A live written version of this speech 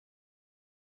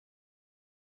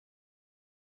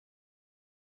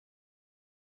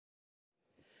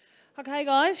Okay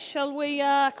guys, shall we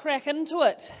crack into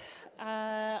it?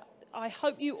 I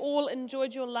hope you all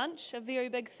enjoyed your lunch. A very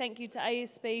big thank you to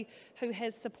ASB who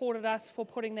has supported us for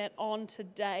putting that on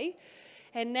today.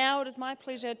 And now it is my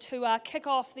pleasure to kick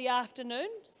off the afternoon.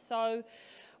 So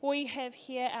we have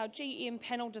here our GM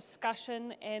panel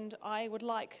discussion, and I would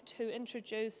like to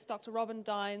introduce Dr. Robin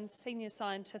Dines, Senior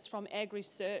Scientist from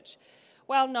Agritech,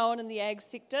 well known in the ag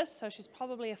sector, so she's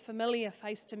probably a familiar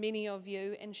face to many of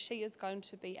you, and she is going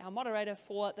to be our moderator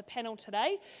for the panel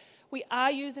today. We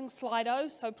are using Slido,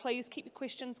 so please keep your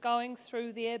questions going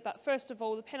through there, but first of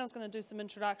all, the panel's going to do some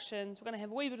introductions. We're going to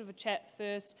have a wee bit of a chat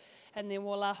first, and then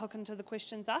we'll hook into the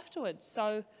questions afterwards.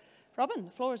 So, Robin,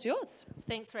 the floor is yours.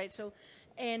 Thanks, Rachel,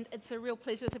 and it's a real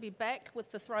pleasure to be back with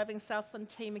the Thriving Southland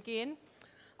team again.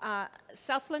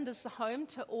 Southland is the home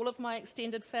to all of my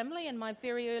extended family, and my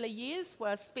very early years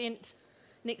were spent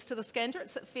next to the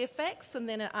Scandrats at Fairfax and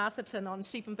then at Arthurton on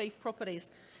sheep and beef properties.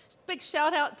 Big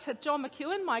shout out to John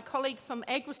McEwen, my colleague from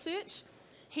Agritech.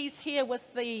 He's here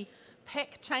with the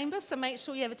PAC chamber, so make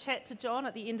sure you have a chat to John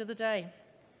at the end of the day.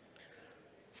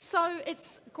 So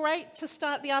it's great to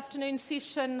start the afternoon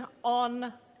session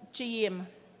on GM.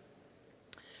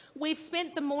 We've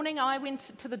spent the morning, I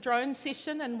went to the drone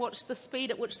session and watched the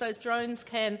speed at which those drones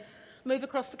can move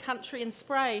across the country and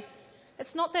spray.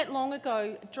 It's not that long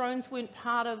ago, drones weren't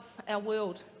part of our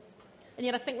world. And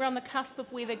yet I think we're on the cusp of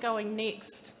where they're going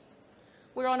next.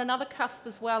 We're on another cusp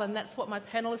as well, and that's what my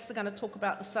panellists are going to talk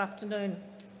about this afternoon.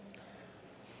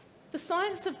 The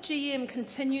science of GM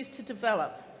continues to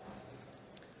develop,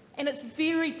 and it's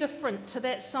very different to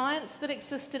that science that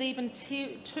existed even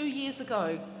 2 years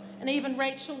ago. And even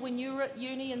Rachel, when you were at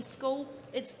uni and school,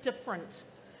 it's different.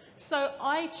 So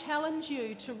I challenge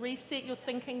you to reset your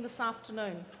thinking this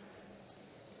afternoon.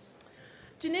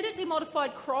 Genetically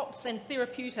modified crops and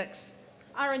therapeutics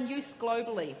are in use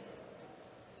globally.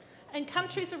 And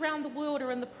countries around the world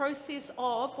are in the process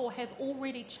of or have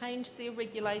already changed their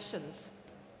regulations.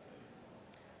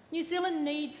 New Zealand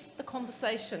needs the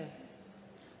conversation.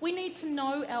 We need to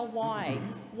know our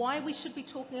why we should be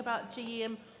talking about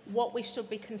GM, what we should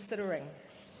be considering.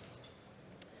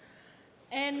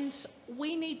 And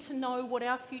we need to know what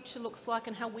our future looks like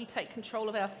and how we take control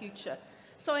of our future.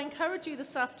 So I encourage you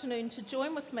this afternoon to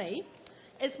join with me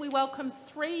as we welcome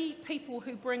 3 people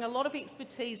who bring a lot of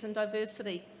expertise and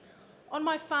diversity. On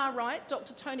my far right,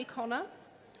 Dr. Tony Connor,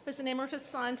 who's an emeritus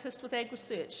scientist with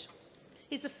Agritech.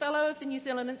 He's a fellow of the New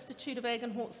Zealand Institute of Ag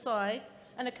and Hort Sci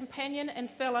and a companion and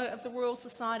fellow of the Royal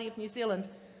Society of New Zealand.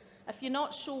 If you're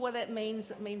not sure what that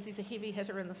means, it means he's a heavy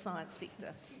hitter in the science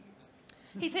sector.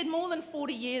 He's had more than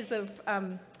 40 years of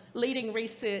leading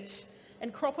research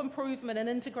and crop improvement and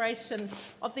integration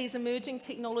of these emerging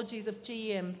technologies of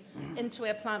GM into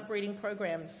our plant breeding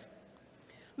programs.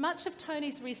 Much of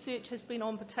Tony's research has been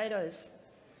on potatoes,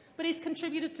 but he's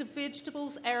contributed to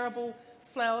vegetables, arable,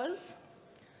 flowers,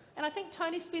 and I think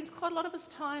Tony spends quite a lot of his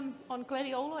time on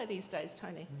gladioli these days,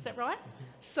 Tony. Is that right?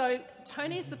 So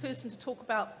Tony is the person to talk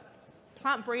about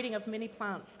plant breeding of many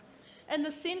plants. In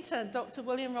the centre, Dr.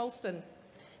 William Ralston.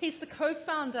 He's the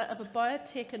co-founder of a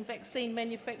biotech and vaccine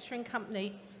manufacturing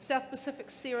company, South Pacific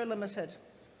Sera Limited.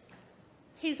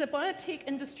 He's a biotech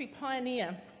industry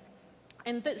pioneer,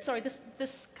 and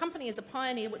this company is a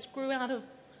pioneer which grew out of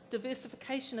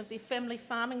diversification of their family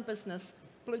farming business,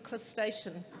 Blue Cliff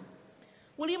Station.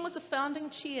 William was a founding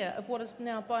chair of what is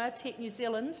now Biotech New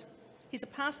Zealand. He's a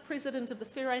past president of the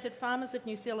Federated Farmers of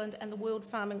New Zealand and the World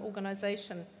Farming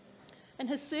Organisation. And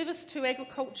his service to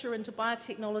agriculture and to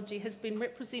biotechnology has been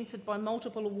represented by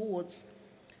multiple awards,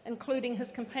 including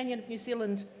his Companion of New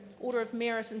Zealand Order of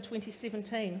Merit in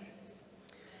 2017.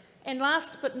 And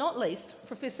last but not least,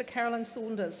 Professor Caroline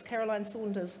Saunders.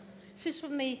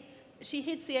 She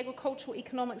heads the Agricultural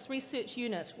Economics Research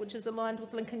Unit, which is aligned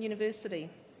with Lincoln University.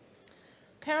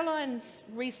 Caroline's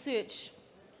research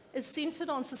is centred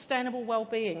on sustainable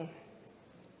well-being,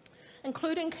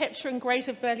 including capturing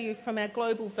greater value from our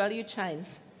global value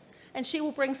chains. And she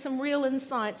will bring some real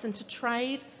insights into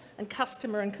trade and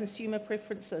customer and consumer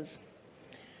preferences.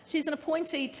 She's an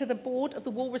appointee to the board of the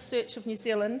Wool Research of New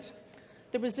Zealand,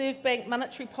 the Reserve Bank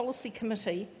Monetary Policy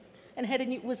Committee, and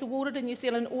was awarded a New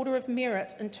Zealand Order of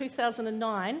Merit in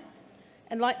 2009.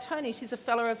 And like Tony, she's a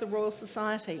fellow of the Royal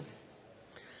Society.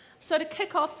 So to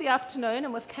kick off the afternoon,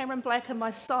 and with Cameron Black in my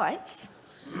sights,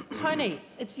 Tony,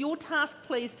 it's your task,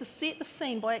 please, to set the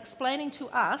scene by explaining to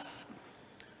us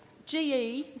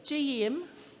GE, GM,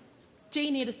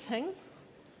 gene editing,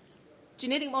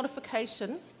 genetic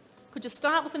modification. Could you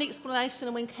start with an explanation,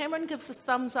 and when Cameron gives a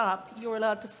thumbs up, you're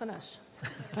allowed to finish.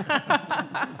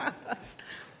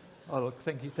 Oh, look,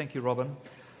 thank you, Robin.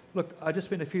 Look, I just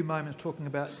spent a few moments talking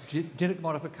about genetic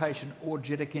modification or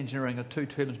genetic engineering are two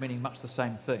terms meaning much the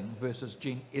same thing versus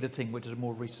gene editing, which is a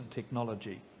more recent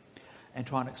technology, and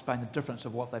try and explain the difference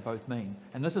of what they both mean.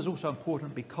 And this is also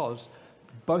important because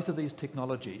both of these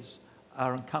technologies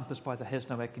are encompassed by the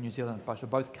HASNO Act in New Zealand, so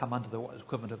both come under the what is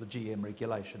equivalent of the GM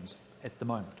regulations at the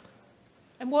moment.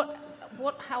 And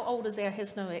how old is our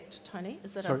HASNO Act, Tony?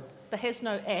 Is it Sorry? the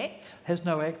HASNO Act?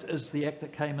 HASNO Act is the act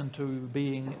that came into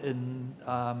being in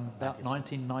about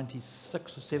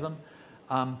 1996 or 7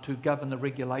 to govern the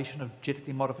regulation of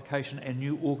genetically modification and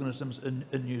new organisms in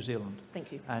New Zealand.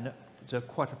 Thank you. And it's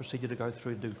quite a procedure to go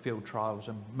through and do field trials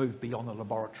and move beyond the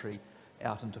laboratory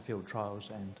out into field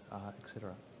trials and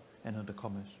etc. and into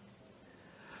commerce.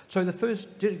 So the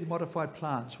first genetically modified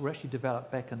plants were actually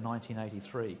developed back in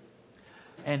 1983.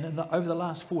 And over the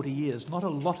last 40 years, not a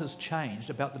lot has changed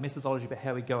about the methodology about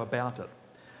how we go about it.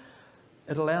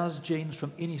 It allows genes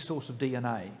from any source of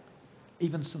DNA,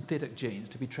 even synthetic genes,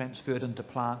 to be transferred into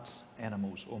plants,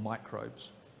 animals, or microbes.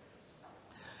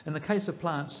 In the case of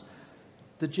plants,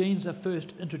 the genes are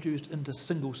first introduced into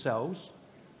single cells.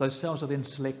 Those cells are then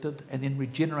selected and then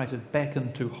regenerated back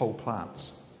into whole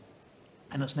plants.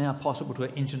 And it's now possible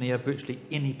to engineer virtually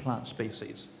any plant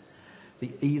species.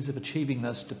 The ease of achieving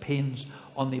this depends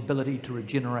on the ability to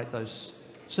regenerate those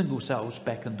single cells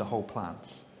back into whole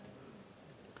plants.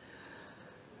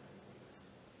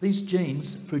 These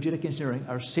genes, through genetic engineering,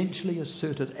 are essentially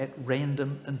inserted at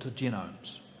random into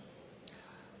genomes.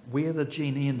 Where the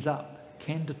gene ends up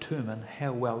can determine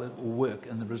how well it will work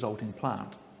in the resulting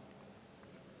plant.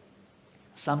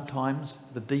 Sometimes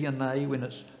the DNA, when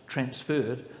it's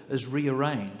transferred, is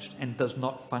rearranged and does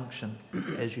not function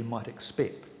as you might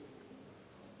expect.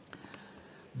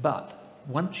 But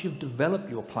once you've developed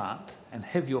your plant and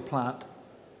have your plant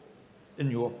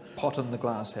in your pot in the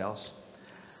glass house,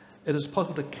 it is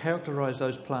possible to characterise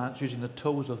those plants using the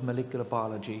tools of molecular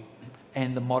biology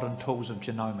and the modern tools of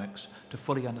genomics to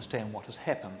fully understand what has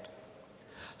happened.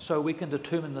 So we can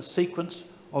determine the sequence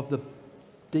of the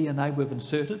DNA we've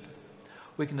inserted.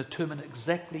 We can determine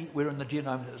exactly where in the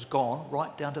genome it has gone,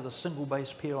 right down to the single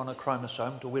base pair on a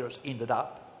chromosome to where it's ended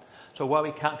up. So while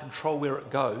we can't control where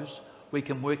it goes, we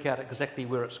can work out exactly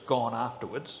where it's gone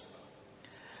afterwards.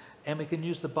 And we can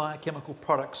use the biochemical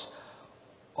products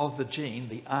of the gene,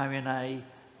 the RNA,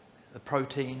 the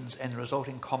proteins, and the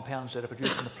resulting compounds that are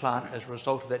produced in the plant as a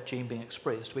result of that gene being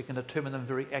expressed. We can determine them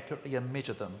very accurately and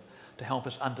measure them to help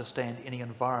us understand any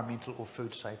environmental or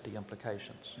food safety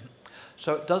implications.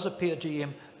 So it does appear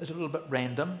GM is a little bit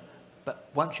random, but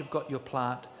once you've got your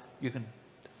plant, you can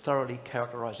thoroughly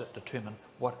characterise it, determine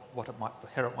how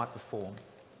it might perform.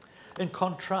 In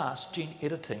contrast, gene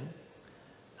editing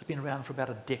has been around for about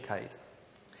a decade,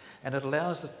 and it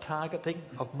allows the targeting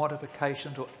of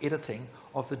modifications or editing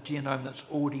of the genome that's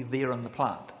already there in the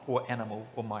plant, or animal,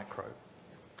 or microbe.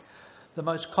 The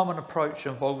most common approach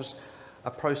involves a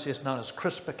process known as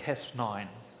CRISPR-Cas9,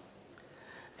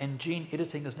 and gene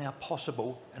editing is now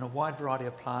possible in a wide variety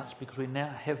of plants because we now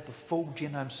have the full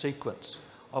genome sequence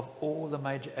of all the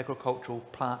major agricultural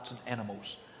plants and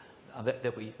animals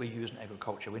that we use in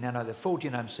agriculture. We now know the full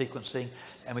genome sequencing,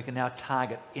 and we can now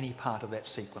target any part of that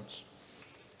sequence.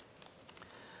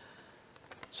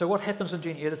 So what happens in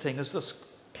gene editing is this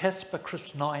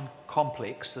Cas9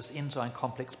 complex, this enzyme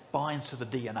complex, binds to the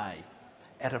DNA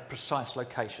at a precise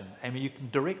location, and you can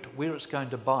direct where it's going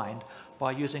to bind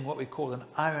by using what we call an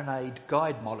RNA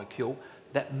guide molecule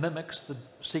that mimics the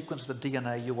sequence of the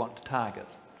DNA you want to target.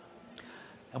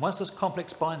 And once this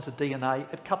complex binds the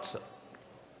DNA, it cuts it.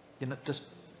 Then it just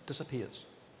disappears,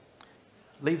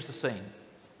 leaves the scene.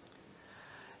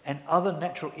 And other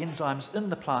natural enzymes in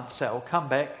the plant cell come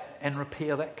back and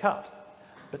repair that cut.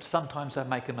 But sometimes they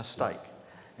make a mistake,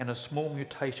 and a small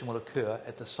mutation will occur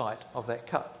at the site of that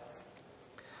cut.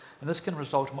 And this can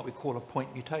result in what we call a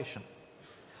point mutation,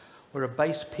 where a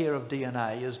base pair of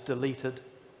DNA is deleted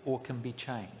or can be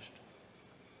changed.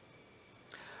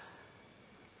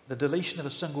 The deletion of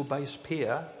a single base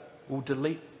pair will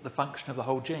delete the function of the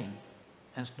whole gene,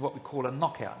 and it's what we call a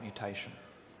knockout mutation.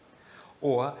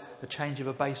 Or the change of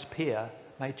a base pair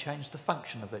may change the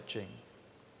function of that gene.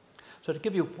 So to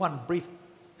give you one brief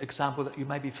example that you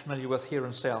may be familiar with here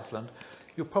in Southland,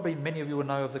 many of you will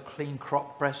know of the clean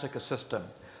crop brassica system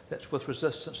that's with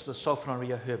resistance to the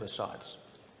sulfonylurea herbicides.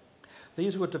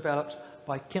 These were developed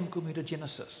by chemical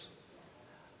mutagenesis,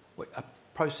 a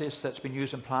process that's been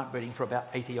used in plant breeding for about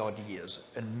 80 odd years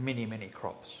in many, many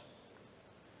crops.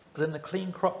 But in the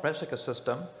clean crop brassica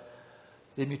system,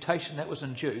 the mutation that was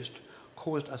induced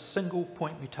caused a single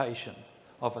point mutation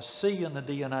of a C in the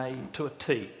DNA to a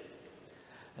T.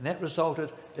 And that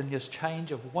resulted in this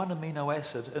change of one amino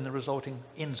acid in the resulting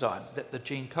enzyme that the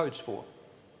gene codes for.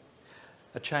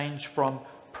 A change from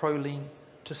proline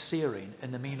to serine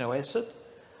in the amino acid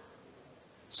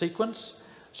sequence,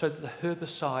 so that the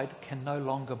herbicide can no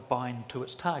longer bind to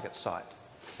its target site.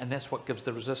 And that's what gives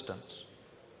the resistance.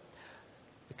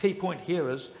 The key point here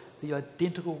is the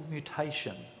identical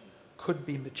mutation could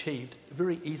be achieved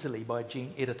very easily by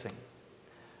gene editing.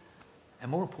 And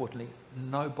more importantly,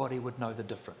 nobody would know the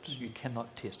difference. You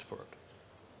cannot test for it.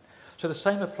 So the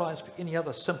same applies for any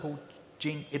other simple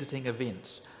gene editing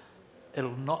events.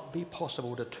 It'll not be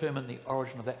possible to determine the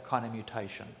origin of that kind of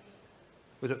mutation,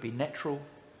 whether it be natural,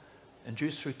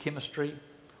 induced through chemistry,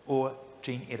 or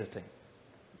gene editing.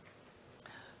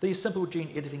 These simple gene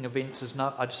editing events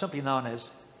are simply known as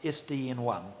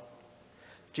SDN1.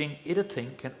 Gene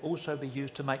editing can also be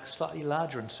used to make slightly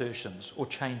larger insertions or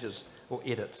changes or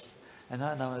edits, and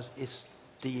they're known as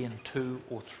SDN2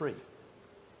 or 3.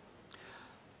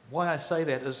 Why I say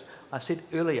that is, I said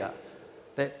earlier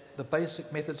that the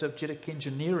basic methods of genetic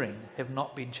engineering have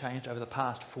not been changed over the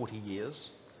past 40 years.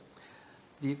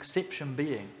 The exception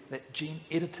being that gene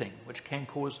editing, which can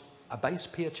cause a base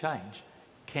pair change,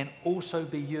 can also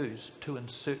be used to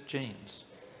insert genes.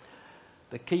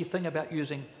 The key thing about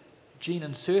using gene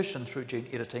insertion through gene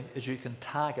editing is you can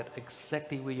target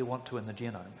exactly where you want to in the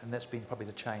genome, and that's been probably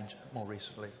the change more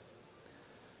recently.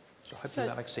 So hopefully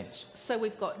that makes sense. So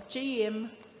we've got GM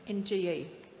and GE.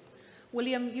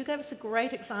 William, you gave us a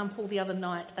great example the other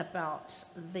night about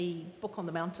the book on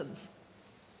the mountains.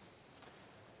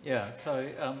 Yeah, so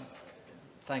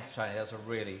thanks, Tony. That was a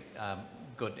really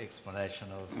good explanation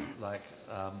of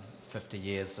 50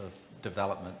 years of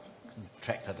development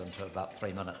contracted into about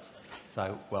 3 minutes.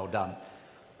 So well done.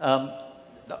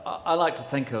 I like to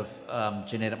think of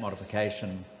genetic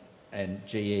modification and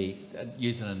GE,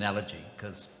 use an analogy,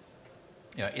 because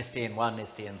SDN1,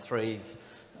 SDN3s,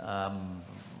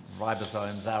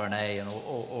 ribosomes, RNA, and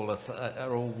all this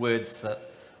are all words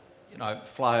that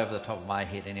fly over the top of my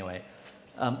head anyway.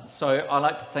 So I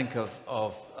like to think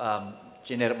of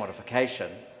genetic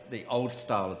modification, the old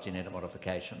style of genetic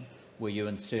modification, where you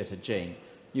insert a gene.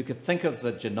 You could think of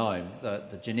the genome,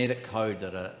 the genetic code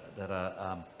that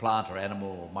a plant or animal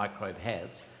or microbe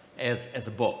has, as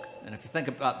a book. And if you think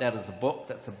about that as a book,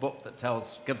 that's a book that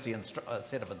gives a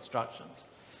set of instructions.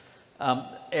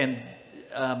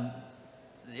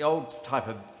 The old type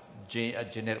of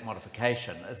genetic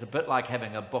modification is a bit like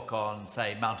having a book on,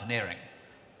 say, mountaineering,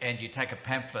 and you take a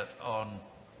pamphlet on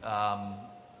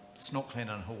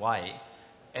snorkeling in Hawaii,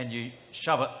 and you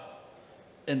shove it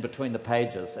in between the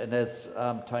pages, and as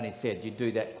Tony said, you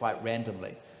do that quite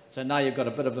randomly. So now you've got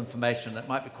a bit of information that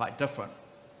might be quite different,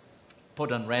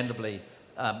 put in randomly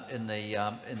in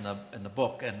the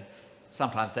book, and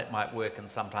sometimes that might work and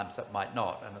sometimes it might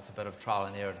not, and it's a bit of trial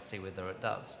and error to see whether it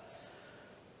does.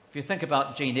 If you think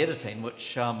about gene editing,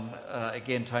 which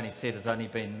again Tony said has only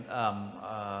been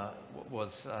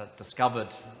was discovered,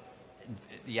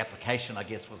 the application I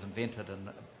guess was invented in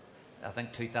I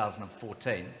think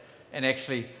 2014, and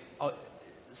actually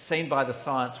seen by the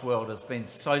science world has been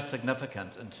so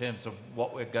significant in terms of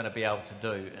what we're going to be able to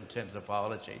do in terms of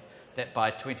biology, that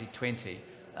by 2020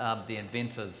 the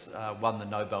inventors won the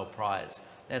Nobel Prize.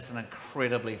 That's an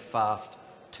incredibly fast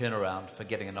turnaround for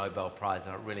getting a Nobel Prize,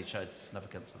 and it really shows the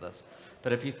significance of this.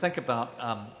 But if you think about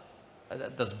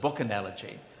this book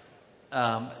analogy,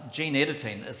 gene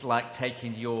editing is like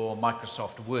taking your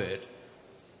Microsoft Word,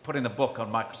 putting the book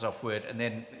on Microsoft Word, and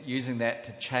then using that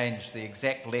to change the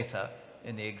exact letter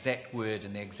in the exact word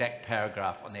in the exact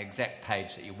paragraph on the exact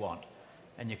page that you want.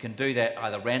 And you can do that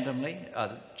either randomly,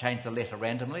 change the letter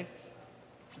randomly,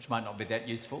 which might not be that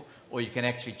useful, or you can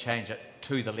actually change it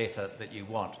to the letter that you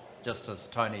want, just as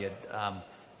Tony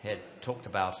had talked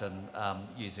about in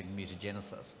using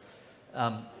mutagenesis.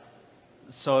 And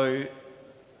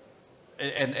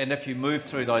if you move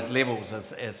through those levels,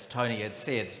 as Tony had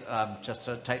said, just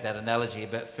to take that analogy a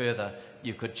bit further,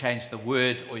 you could change the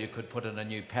word, or you could put in a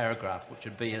new paragraph, which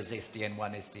would be as SDN1,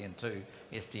 SDN2,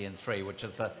 SDN3, which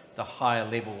is the higher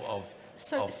level of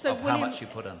William, how much you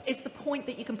put in. Is the point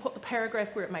that you can put the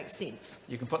paragraph where it makes sense?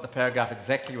 You can put the paragraph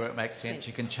exactly where it makes sense.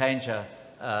 You can change a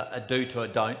do to a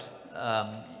don't,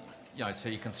 so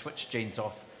you can switch genes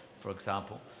off, for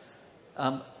example.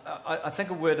 I think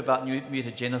a word about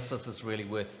mutagenesis is really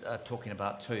worth talking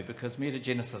about too, because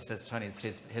mutagenesis, as Tony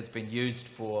says, has been used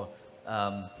for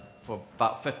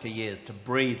about 50 years to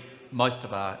breed most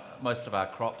of our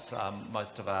crops,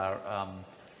 most of our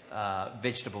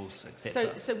vegetables,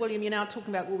 etc. So William, you're now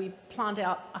talking about, will we plant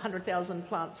out 100,000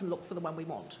 plants and look for the one we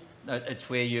want? No, it's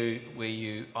where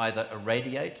you either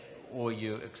irradiate or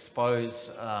you expose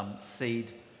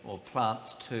seed or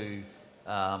plants to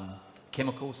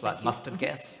chemicals like mustard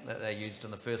gas that they used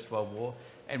in the First World War.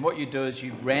 And what you do is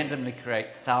you randomly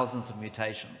create thousands of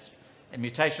mutations. And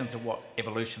mutations are what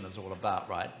evolution is all about,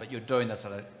 right? But you're doing this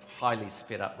at a highly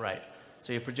sped up rate.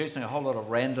 So you're producing a whole lot of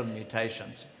random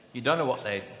mutations. You don't know what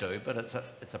they do, but it's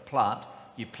a plant.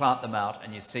 You plant them out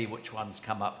and you see which ones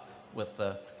come up with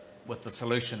the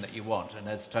solution that you want. And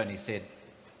as Tony said,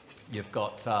 you've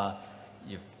got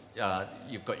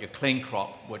your clean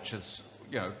crop, which is,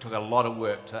 took a lot of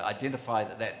work to identify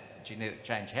that genetic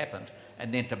change happened,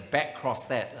 and then to back cross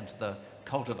that into the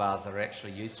cultivars that are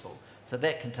actually useful. So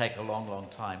that can take a long, long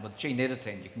time. With gene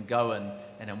editing, you can go in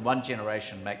and in one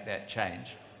generation make that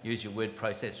change. Use your word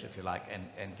processor, if you like,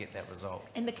 and get that result.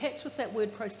 And the catch with that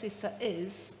word processor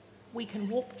is we can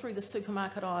walk through the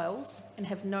supermarket aisles and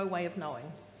have no way of knowing.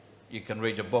 You can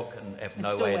read a book and have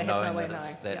no way of knowing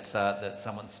that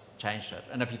someone's changed it.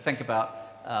 And if you think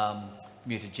about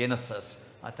mutagenesis,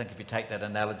 I think if you take that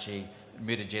analogy,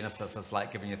 mutagenesis is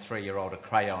like giving a 3-year-old a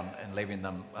crayon and leaving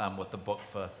them with the book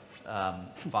for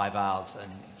 5 hours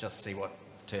and just see what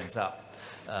turns up.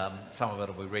 Some of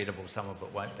it will be readable, some of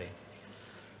it won't be.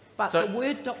 But the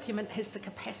Word document has the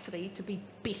capacity to be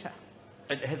better.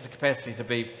 It has the capacity to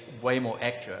be way more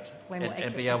accurate,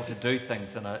 and be able to do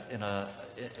things in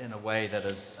a way that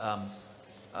is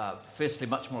firstly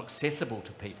much more accessible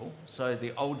to people. So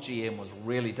the old GM was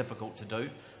really difficult to do,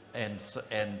 and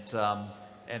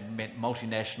meant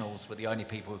multinationals were the only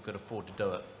people who could afford to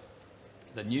do it.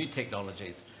 The new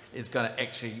technologies is going to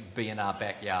actually be in our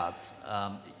backyards.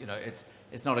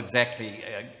 It's not exactly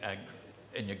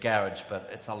in your garage, but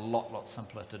it's a lot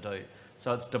simpler to do.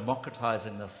 So it's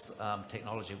democratizing this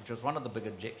technology, which was one of the big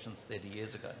objections 30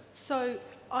 years ago. So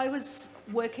I was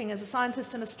working as a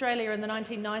scientist in Australia in the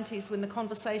 1990s when the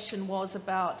conversation was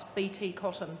about BT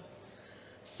cotton.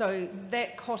 So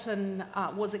that cotton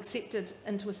was accepted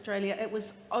into Australia. It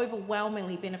was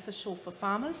overwhelmingly beneficial for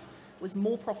farmers. It was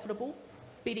more profitable,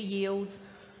 better yields,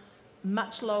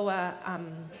 much lower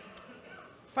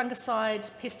fungicide,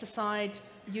 pesticide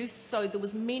use. So there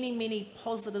was many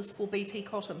positives for BT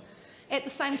cotton. At the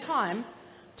same time,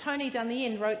 Tony down the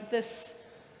end wrote this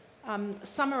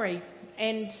summary,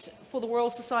 and for the Royal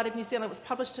Society of New Zealand, it was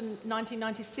published in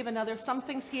 1997. Now there are some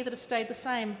things here that have stayed the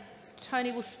same.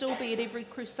 Tony will still be at every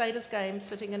Crusaders game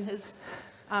sitting in his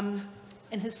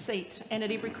seat, and at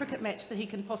every cricket match that he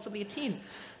can possibly attend.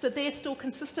 So they're still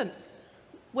consistent.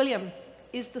 William,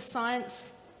 is the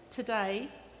science today,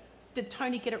 did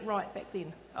Tony get it right back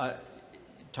then?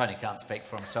 Tony can't speak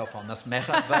for himself on this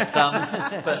matter,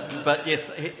 but yes,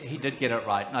 he did get it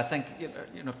right. And I think,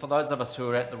 for those of us who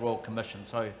were at the Royal Commission,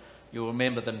 so you'll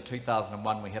remember that in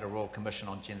 2001 we had a Royal Commission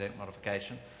on genetic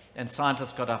modification, and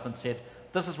scientists got up and said,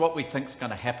 this is what we think is going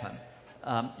to happen.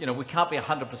 We can't be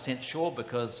 100% sure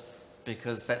because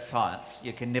that's science.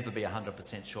 You can never be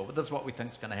 100% sure, but this is what we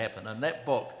think is going to happen. And that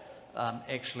book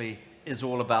actually is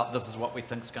all about this is what we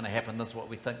think is going to happen, this is what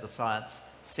we think the science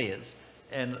says.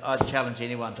 And I'd challenge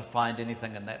anyone to find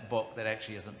anything in that book that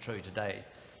actually isn't true today.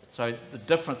 So the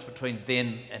difference between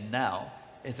then and now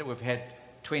is that we've had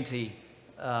 20,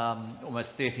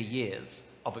 almost 30 years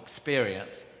of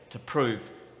experience to prove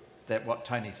that what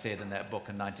Tony said in that book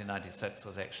in 1996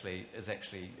 is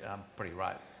actually pretty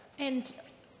right. And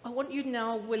I want you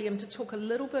now, William, to talk a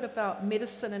little bit about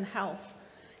medicine and health.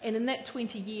 And in that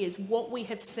 20 years, what we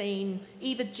have seen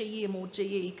either GM or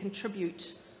GE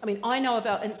contribute. I mean, I know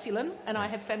about insulin, and I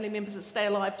have family members that stay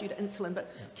alive due to insulin,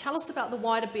 but tell us about the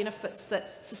wider benefits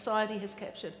that society has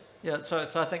captured. Yeah, so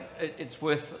I think it's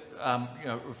worth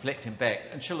reflecting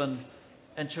back. Insulin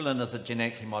is a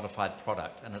genetically modified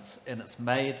product, and it's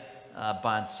made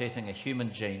by inserting a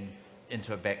human gene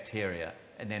into a bacteria,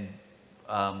 and then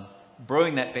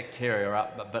brewing that bacteria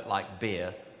up a bit like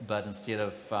beer, but instead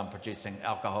of producing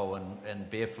alcohol and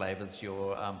beer flavors,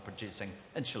 you're producing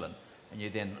insulin. And you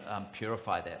then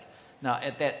purify that. Now,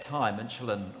 at that time,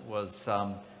 insulin was,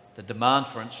 the demand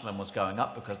for insulin was going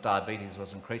up because diabetes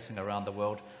was increasing around the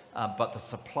world, but the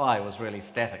supply was really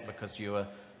static because you were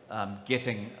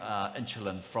getting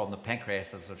insulin from the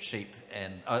pancreases of sheep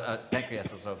and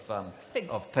pancreases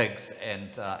of pigs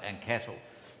and cattle.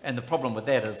 And the problem with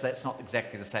that is that's not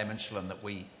exactly the same insulin that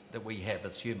we have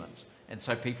as humans, and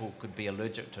so people could be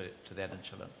allergic to that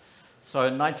insulin. So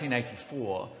in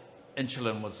 1984.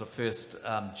 Insulin was the first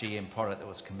GM product that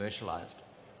was commercialized.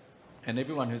 And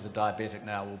everyone who's a diabetic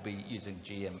now will be using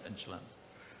GM insulin.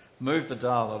 Move the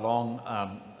dial along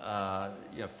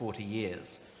 40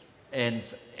 years and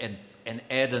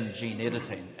add in gene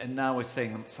editing. And now we're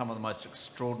seeing some of the most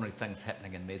extraordinary things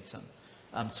happening in medicine.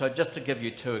 So just to give you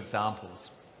two examples.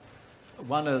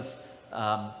 One is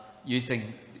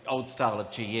using the old style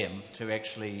of GM to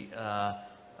actually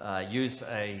use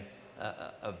a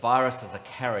virus as a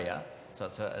carrier. So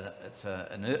it's an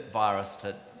inert virus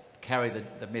to carry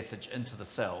the message into the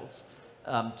cells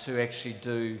to actually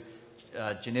do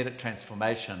genetic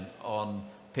transformation on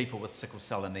people with sickle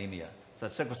cell anemia. So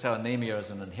sickle cell anemia is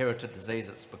an inherited disease.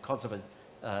 It's because of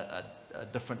a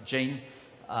different gene,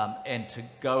 and to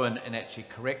go in and actually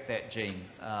correct that gene,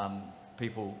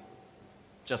 people,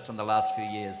 just in the last few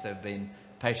years, there have been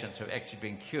patients who have actually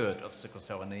been cured of sickle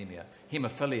cell anemia.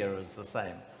 Hemophilia is the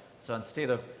same. So instead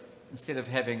of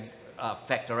having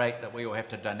factor VIII that we all have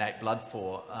to donate blood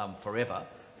for forever,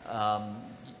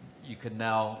 you can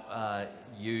now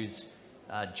use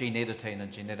gene editing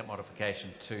and genetic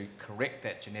modification to correct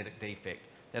that genetic defect.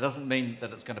 That doesn't mean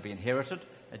that it's going to be inherited.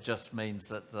 It just means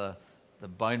that the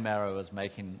bone marrow is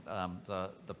making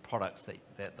the products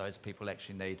that those people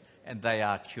actually need, and they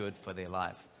are cured for their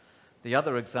life. The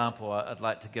other example I'd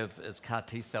like to give is CAR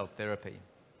T-cell therapy.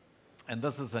 And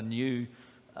this is a new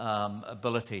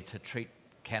ability to treat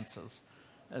cancers.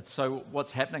 So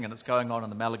what's happening, and it's going on in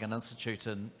the Malligan Institute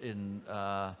in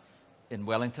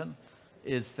Wellington,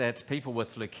 is that people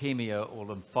with leukemia or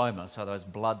lymphoma, so those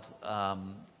blood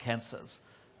cancers,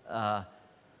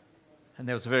 and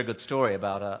there was a very good story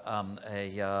about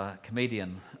a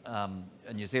comedian,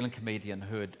 a New Zealand comedian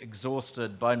who had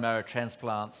exhausted bone marrow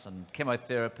transplants and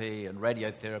chemotherapy and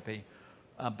radiotherapy,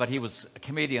 but he was a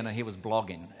comedian and he was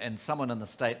blogging. And someone in the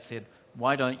States said,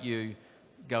 "Why don't you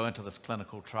go into this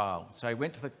clinical trial?" So he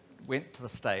went to the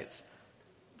States,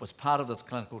 was part of this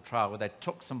clinical trial where they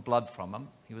took some blood from him.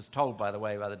 He was told, by the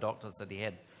way, by the doctors that he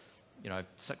had,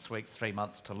 6 weeks, 3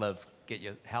 months to live, get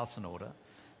your house in order.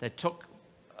 They took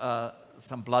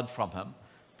some blood from him.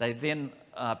 They then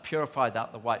purified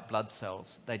out the white blood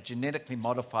cells. They genetically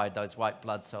modified those white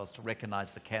blood cells to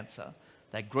recognize the cancer.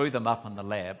 They grew them up in the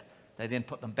lab. They then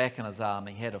put them back in his arm.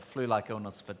 He had a flu-like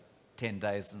illness for 10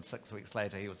 days, and 6 weeks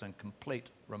later he was in complete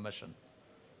remission.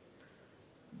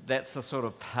 That's the sort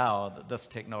of power that this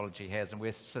technology has, and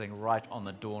we're sitting right on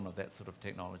the dawn of that sort of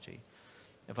technology.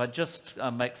 If I just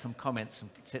make some comments and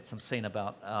set some scene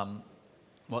about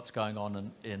what's going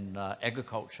on in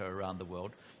agriculture around the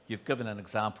world. You've given an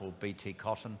example of BT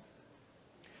cotton.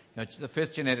 The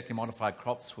first genetically modified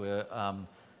crops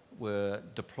were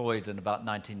deployed in about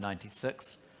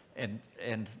 1996,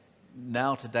 and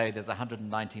now today there's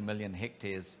 190 million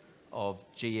hectares of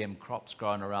GM crops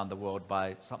grown around the world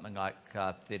by something like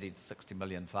 30 to 60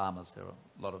 million farmers. There are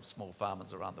a lot of small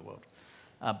farmers around the world.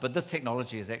 But this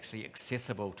technology is actually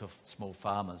accessible to small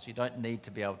farmers. You don't need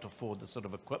to be able to afford the sort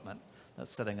of equipment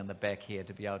that's sitting in the back here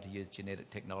to be able to use genetic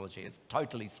technology. It's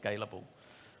totally scalable.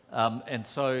 And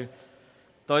so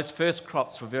those first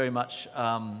crops were very much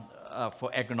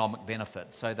for agronomic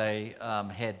benefit. So they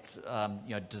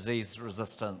had disease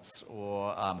resistance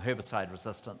or herbicide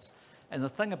resistance. And the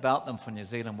thing about them for New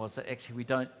Zealand was that actually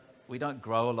we don't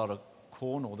grow a lot of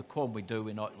corn, or the corn we do,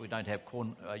 we don't have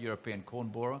corn, European corn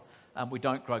borer. We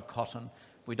don't grow cotton.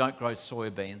 We don't grow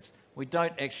soybeans. We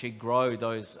don't actually grow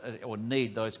those or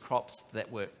need those crops that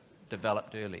were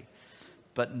developed early.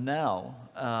 But now,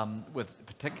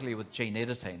 particularly with gene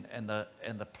editing and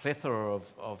the plethora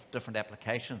of different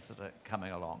applications that are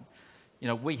coming along,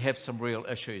 we have some real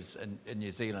issues in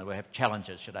New Zealand. We have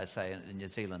challenges, should I say, in New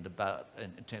Zealand about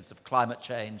in terms of climate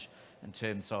change, in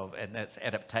terms of, and that's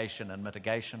adaptation and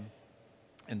mitigation,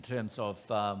 in terms of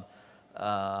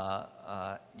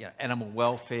animal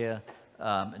welfare,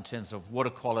 in terms of water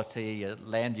quality,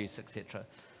 land use, etc.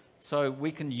 So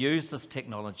we can use this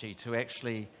technology to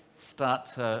actually start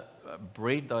to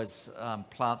breed those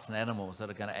plants and animals that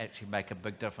are going to actually make a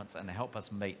big difference and help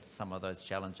us meet some of those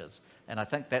challenges. And I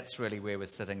think that's really where we're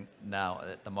sitting now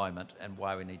at the moment, and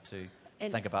why we need to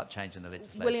think about changing the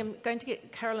legislation. William, going to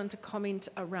get Carolyn to comment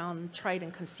around trade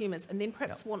and consumers, and then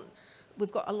perhaps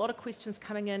we've got a lot of questions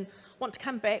coming in, want to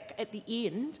come back at the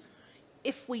end.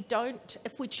 If we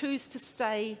choose to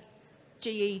stay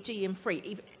GM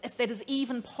free, if that is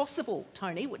even possible,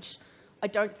 Tony, which I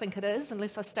don't think it is,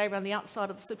 unless I stay around the outside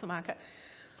of the supermarket.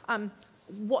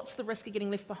 What's the risk of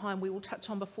getting left behind? We will touch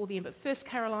on before the end. But first,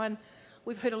 Caroline,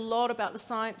 we've heard a lot about the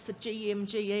science, the GM,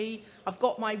 GE. I've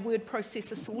got my word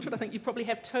processor sorted. I think you probably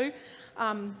have too.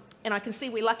 And I can see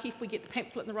we're lucky if we get the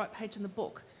pamphlet in the right page in the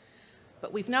book.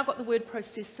 But we've now got the word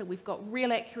processor. We've got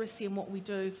real accuracy in what we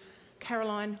do.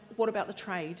 Caroline, what about the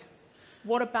trade?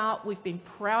 What about, we've been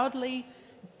proudly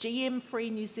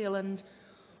GM-free New Zealand.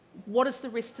 What does the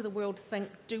rest of the world think?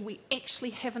 Do we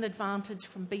actually have an advantage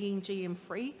from being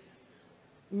GM-free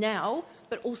now,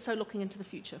 but also looking into the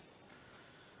future?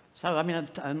 So, I mean,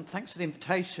 thanks for the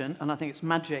invitation, and I think it's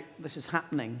magic this is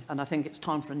happening, and I think it's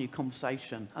time for a new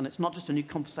conversation. And it's not just a new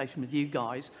conversation with you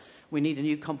guys. We need a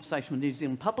new conversation with New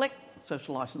Zealand public,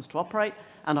 social licence to operate,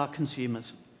 and our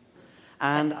consumers.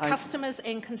 And customers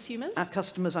and consumers?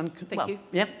 Customers and... Thank you.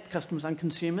 Yeah, customers and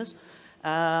consumers.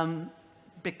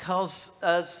 Because,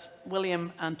 as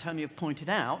William and Tony have pointed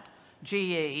out,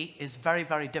 GE is very,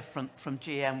 very different from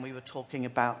GM we were talking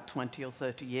about 20 or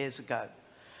 30 years ago.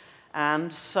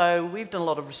 And so we've done a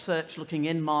lot of research looking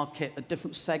in market at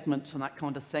different segments and that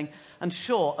kind of thing. And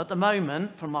sure, at the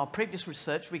moment, from our previous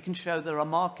research, we can show there are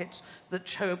markets that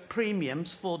show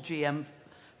premiums for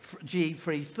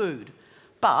GE-free food.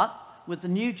 But with the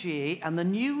new GE and the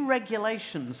new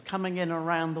regulations coming in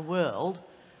around the world,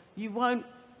 you won't,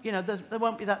 you know, there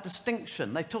won't be that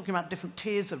distinction. They're talking about different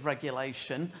tiers of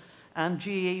regulation, and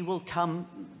GE will come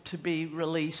to be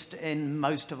released in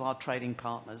most of our trading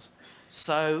partners.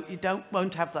 So you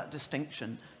won't have that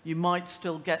distinction. You might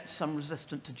still get some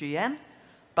resistant to GM,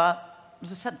 but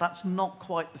as I said, that's not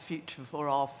quite the future for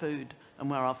our food and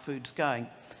where our food's going.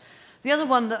 The other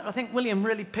one that I think William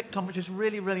really picked on, which is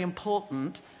really, really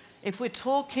important, if we're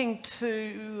talking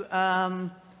to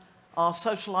our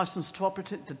social licence to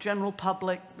operate, the general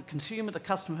public, the consumer, the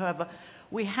customer, whoever,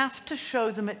 we have to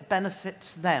show them it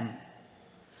benefits them.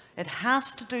 It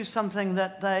has to do something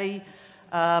that they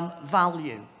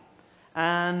value.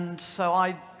 And so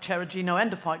I chair a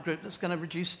geno-endophyte group that's going to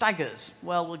reduce staggers.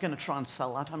 Well, we're going to try and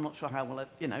sell that. I'm not sure how well,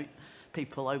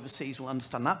 people overseas will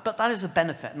understand that. But that is a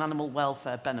benefit, an animal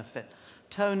welfare benefit.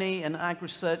 Tony and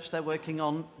Agritech, they're working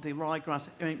on the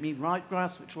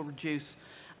ryegrass, which will reduce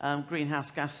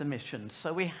greenhouse gas emissions.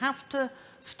 So we have to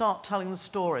start telling the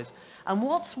stories. And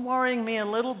what's worrying me a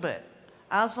little bit,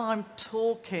 as I'm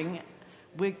talking,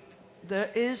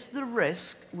 there is the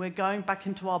risk we're going back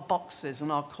into our boxes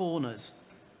and our corners,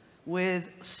 with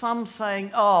some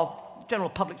saying, oh, general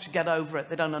public should get over it,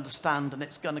 they don't understand and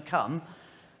it's going to come,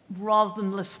 rather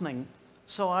than listening.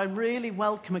 So I really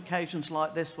welcome occasions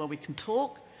like this where we can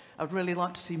talk. I'd really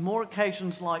like to see more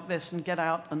occasions like this and get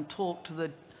out and talk to the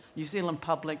New Zealand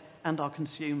public and our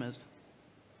consumers.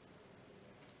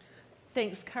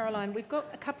 Thanks, Caroline. We've got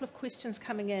a couple of questions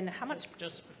coming in. How much...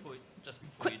 Just before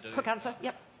you do... Quick answer,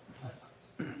 yep.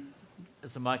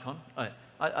 Is the mic on? Oh,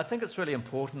 I think it's really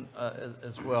important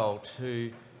as well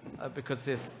to, because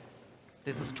there's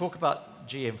this talk about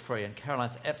GM-free, and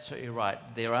Caroline's absolutely right.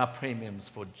 There are premiums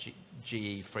for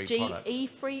GE-free products.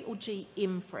 GE-free or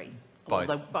GM-free?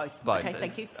 Both. Both. Okay,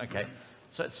 thank you. Okay.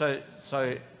 So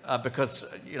because,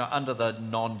 under the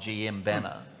non-GM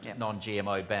banner,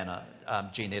 non-GMO banner,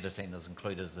 gene editing is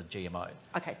included as a GMO.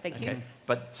 Okay, thank you.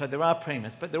 But so there are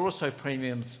premiums, but there are also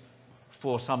premiums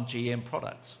for some GM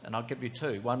products, and I'll give you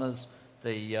two. One is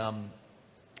the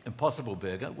Impossible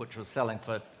Burger, which was selling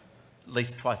for at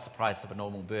least twice the price of a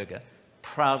normal burger,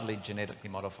 proudly genetically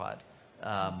modified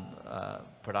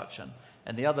production.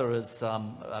 And the other is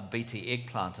a BT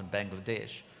eggplant in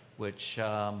Bangladesh,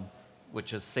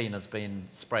 which is seen as being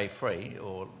spray-free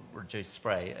or reduced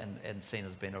spray, and seen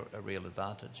as being a real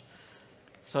advantage.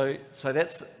 So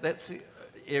that's the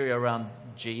area around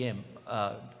GM,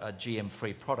 a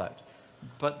GM-free product.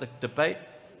 But the debate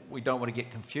we don't want to get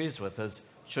confused with is,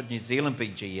 should New Zealand be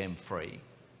GM-free,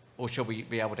 or should we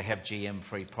be able to have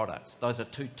GM-free products? Those are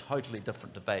two totally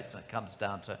different debates, and it comes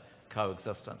down to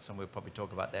coexistence, and we'll probably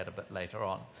talk about that a bit later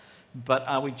on. But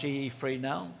are we GE-free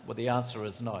now? Well, the answer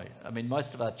is no. I mean,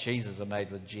 most of our cheeses are made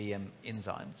with GM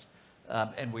enzymes,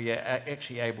 and we are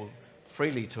actually able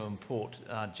freely to import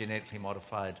genetically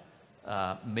modified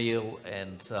meal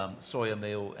and soya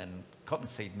meal and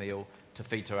cottonseed meal to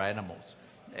feed to our animals,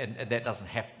 and that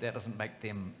doesn't make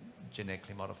them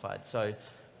genetically modified. So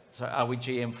are we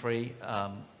GM-free?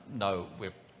 No,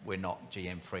 we're not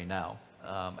GM-free now,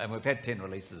 and we've had 10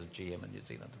 releases of GM in New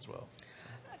Zealand as well.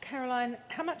 Caroline,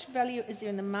 how much value is there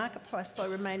in the marketplace by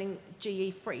remaining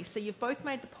GE-free? So you've both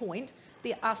made the point,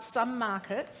 there are some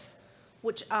markets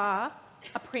which are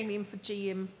a premium for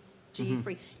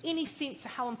GE-free. Any sense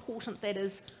of how important that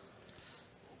is?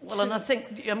 Well, and I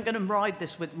think I'm going to ride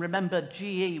this with, remember,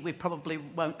 GE, we probably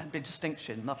won't have a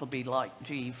distinction. That'll be like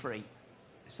GE-free.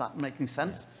 Is that making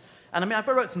sense? And I mean,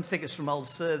 I wrote some figures from old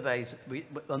surveys,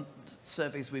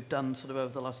 surveys we've done sort of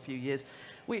over the last few years.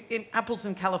 In apples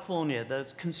in California, the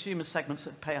consumer segments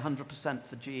that pay 100%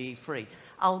 for GE-free.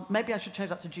 Maybe I should change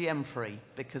that to GM-free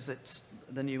because it's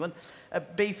the new one.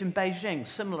 Beef in Beijing,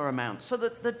 similar amounts. So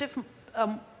the different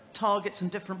targets in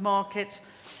different markets.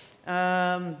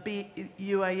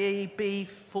 UAE,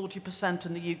 beef, 40%,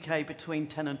 in the UK between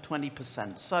 10 and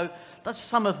 20%. So that's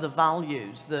some of the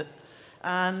values that,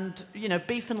 and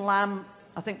beef and lamb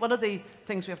I think one of the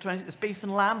things we have to mention is beef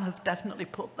and lamb have definitely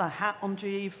put their hat on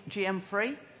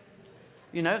GM-free.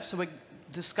 You know, so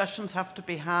discussions have to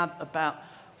be had about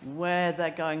where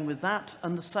they're going with that,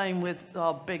 and the same with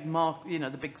our big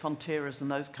the big frontierers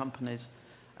and those companies,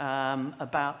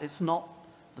 about it's not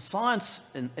the science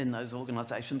in those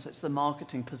organisations, it's the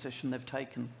marketing position they've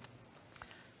taken.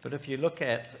 But if you look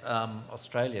at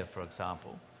Australia, for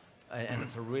example, and I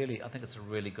think it's a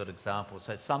really good example.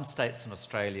 So some states in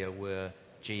Australia were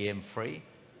GM free,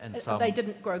 and some They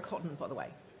didn't grow cotton, by the way.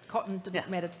 Cotton didn't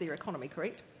matter to their economy,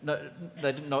 correct? No,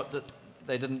 they didn't.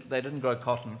 They didn't grow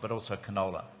cotton, but also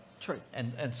canola. True.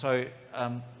 And so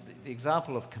the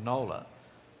example of canola,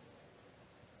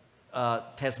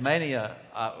 Tasmania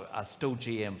are still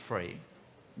GM free.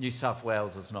 New South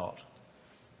Wales is not.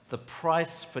 The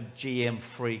price for GM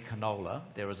free canola,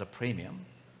 there is a premium,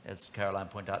 as Caroline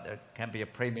pointed out. There can be a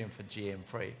premium for GM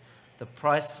free. The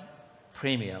price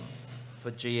premium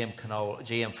for GM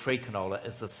free canola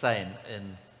is the same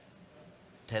in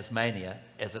Tasmania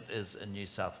as it is in New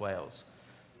South Wales,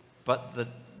 but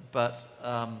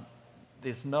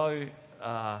there's no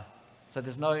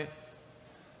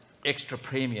extra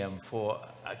premium for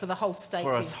the whole state.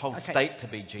 For a whole state to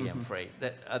be GM free.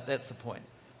 That's the point,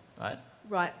 right?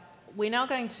 Right. We're now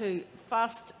going to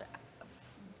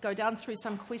go down through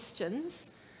some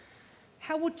questions.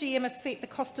 How will GM affect the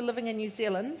cost of living in New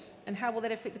Zealand, and how will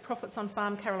that affect the profits on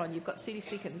farm? Caroline, you've got 30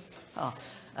 seconds.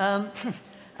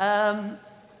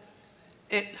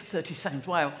 30 seconds,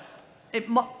 wow. It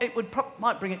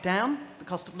might bring it down, the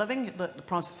cost of living, the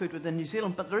price of food within New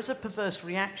Zealand, but there is a perverse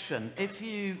reaction. If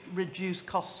you reduce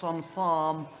costs on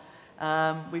farm,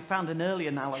 we found in early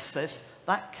analysis,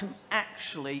 that can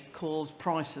actually cause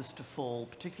prices to fall,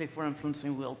 particularly if we're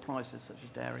influencing world prices such as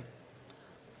dairy.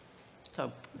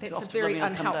 So that's a very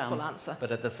unhelpful answer.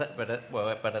 But at the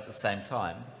same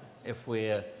time, if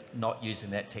we're not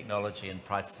using that technology and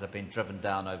prices have been driven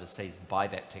down overseas by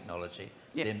that technology,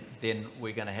 then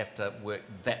we're going to have to work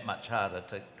that much harder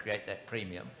to create that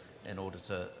premium in order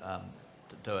to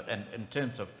do it. And in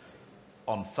terms of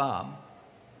on-farm,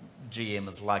 GM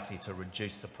is likely to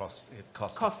reduce the cost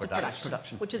of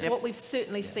production. Which is what we've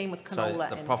certainly seen with canola.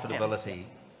 So the profitability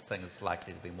thing is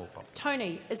likely to be more profitable.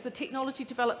 Tony, is the technology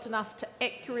developed enough to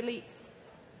accurately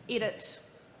edit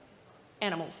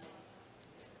animals,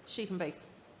 sheep and beef?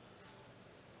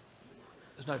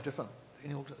 It's no different.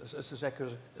 It's as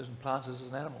accurate as in plants as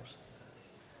in animals.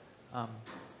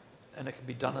 And it can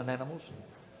be done in animals,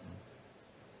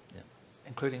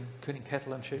 including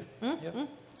cattle and sheep.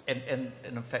 And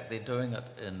in fact, they're doing it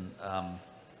in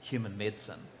human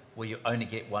medicine, where you only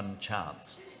get one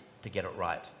chance to get it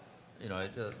right. You know,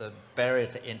 the barrier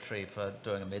to entry for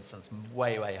doing a medicine is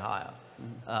way, way higher.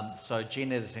 So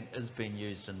gene editing is being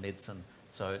used in medicine.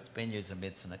 So it's been used in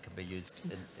medicine, it can be used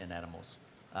in animals.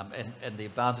 And the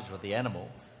advantage with the animal,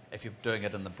 if you're doing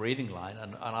it in the breeding line,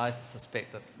 and I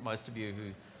suspect that most of you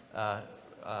who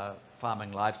are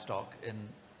farming livestock, in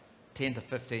 10 to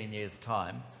 15 years'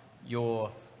 time,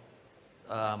 your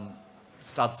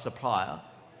stud supplier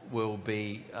will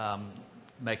be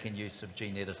making use of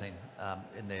gene editing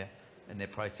in their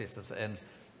processes. And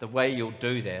the way you'll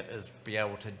do that is be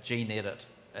able to gene edit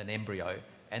an embryo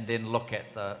and then look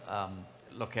at the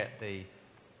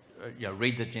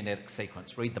read the genetic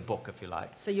sequence, read the book if you like,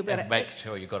 so you'll be able to make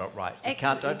sure you got it right. You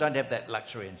don't have that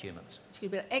luxury in humans. So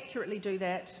you'll be able to accurately do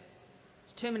that,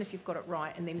 determine if you've got it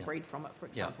right, and then breed from it, for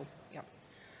example.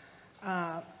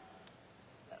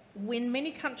 When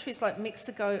many countries like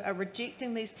Mexico are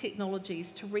rejecting these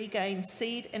technologies to regain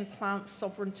seed and plant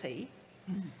sovereignty,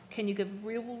 can you give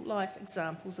real-life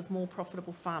examples of more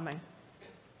profitable farming?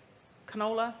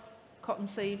 Canola,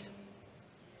 cottonseed,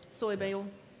 soybean.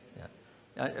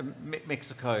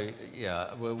 Mexico,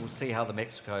 we'll see how the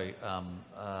Mexico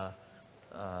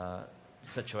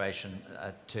situation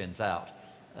turns out.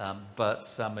 But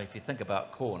if you think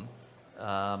about corn,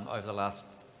 over the last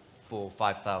 4,000 or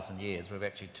 5,000 years, we've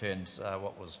actually turned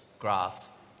what was grass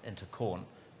into corn.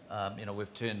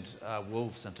 We've turned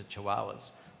wolves into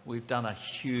chihuahuas. We've done a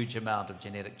huge amount of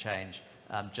genetic change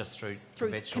just through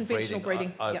conventional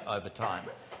breeding over time.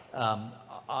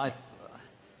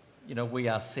 We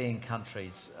are seeing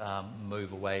countries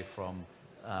move away from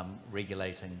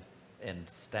regulating and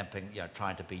stamping,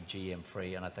 trying to be GM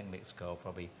free, and I think Mexico will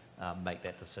probably make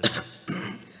that decision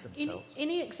themselves.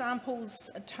 Any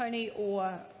examples, Tony,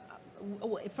 or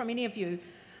from any of you,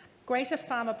 greater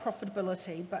farmer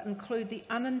profitability, but include the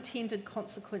unintended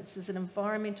consequences and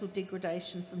environmental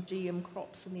degradation from GM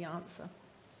crops in the answer?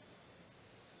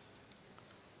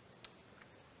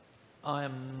 I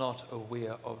am not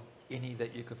aware of any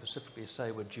that you could specifically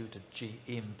say were due to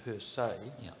GM per se.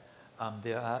 Yeah.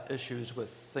 There are issues with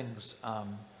things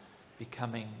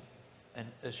becoming an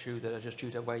issue that are just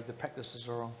due to the way the practices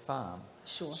are on farm.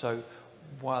 Sure. So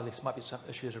while there might be some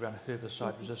issues around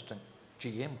herbicide-resistant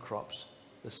GM crops,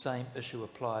 the same issue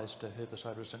applies to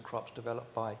herbicide-resistant crops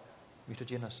developed by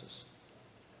mutagenesis.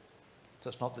 So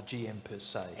it's not the GM per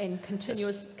se. And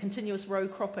continuous row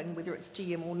cropping, whether it's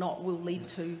GM or not, will lead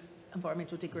to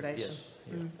environmental degradation.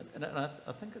 Yes. Yeah. And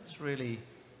I think it's really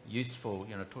useful,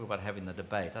 talk about having the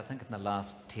debate. I think in the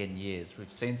last 10 years,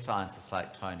 we've seen scientists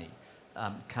like Tony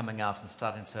coming out and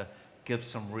starting to give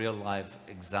some real live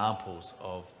examples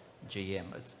of GM.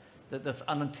 This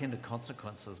unintended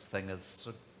consequences thing is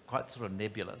quite sort of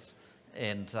nebulous,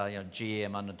 and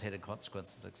GM, unintended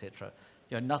consequences, etc.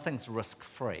 Nothing's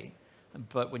risk-free,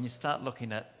 but when you start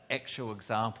looking at actual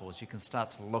examples, you can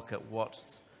start to look at what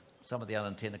some of the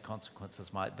unintended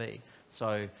consequences might be.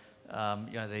 So,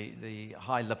 the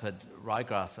high lipid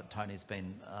ryegrass that Tony's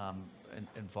been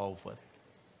involved with,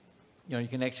 you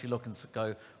can actually look and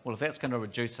go, well, if that's going to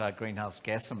reduce our greenhouse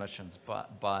gas emissions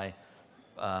by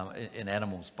in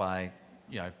animals by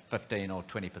 15 or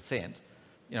 20%,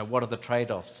 what are the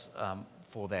trade-offs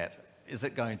for that? Is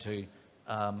it going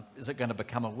to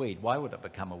become a weed? Why would it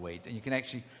become a weed? And you can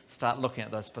actually start looking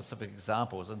at those specific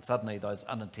examples, and suddenly those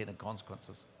unintended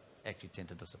consequences actually tend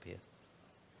to disappear.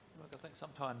 Look, I think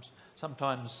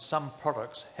sometimes some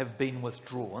products have been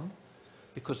withdrawn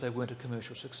because they weren't a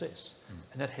commercial success.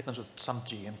 And that happens with some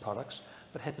GM products,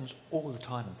 but happens all the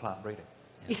time in plant breeding.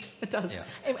 Yes, it does. Yeah.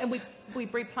 And we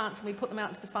breed plants and we put them out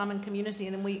into the farming community,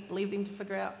 and then we leave them to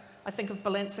figure out. I think of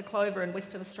Balanza clover in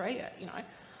Western Australia,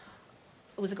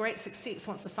 It was a great success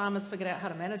once the farmers figured out how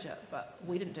to manage it, but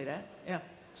we didn't do that. Yeah.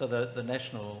 So the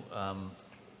National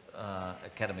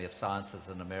Academy of Sciences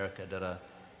in America did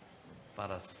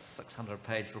about a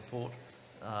 600-page report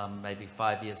maybe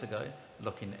 5 years ago,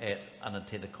 looking at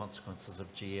unintended consequences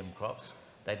of GM crops.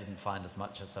 They didn't find as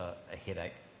much as a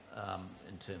headache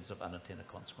in terms of unintended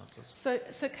consequences.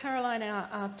 So Caroline,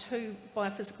 our two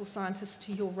biophysical scientists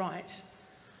to your right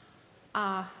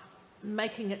are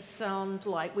making it sound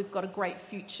like we've got a great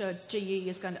future. GE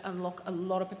is going to unlock a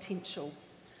lot of potential.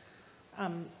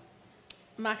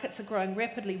 Markets are growing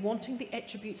rapidly, wanting the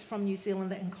attributes from New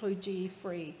Zealand that include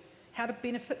GE-free. How do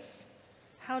benefits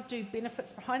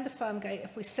behind the farm gate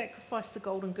if we sacrifice the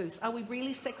golden goose? Are we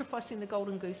really sacrificing the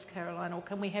golden goose, Caroline, or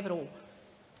can we have it all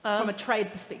from a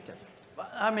trade perspective?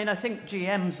 I mean, I think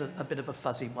GM's a bit of a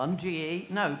fuzzy one. GE,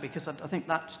 no, because I think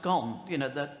that's gone.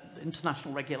 The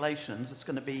international regulations, it's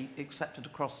going to be accepted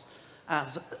across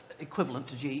as equivalent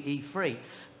to GE-free.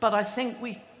 But I think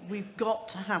we've got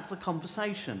to have the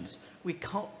conversations. We've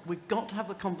got to have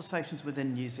the conversations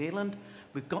within New Zealand.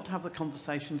 We've got to have the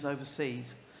conversations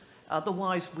overseas.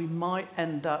 Otherwise, we might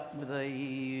end up with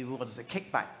a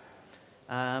kickback.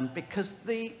 Because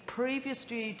the previous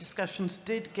GE discussions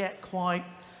did get quite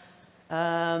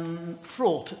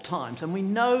fraught at times. And we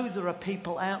know there are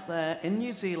people out there in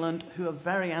New Zealand who are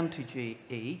very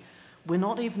anti-GE. We're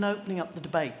not even opening up the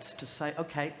debates to say,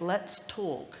 okay, let's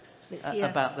talk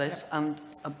about this and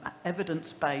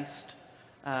evidence-based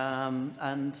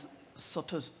and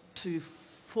sort of to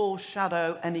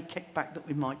foreshaddle any kickback that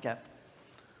we might get.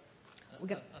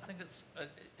 I think it's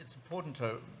important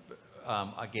to,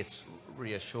 I guess,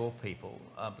 reassure people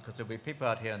because there'll be people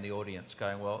out here in the audience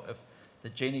going, well, if the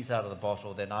genie's out of the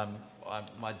bottle, then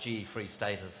my GE-free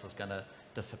status is going to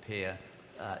disappear,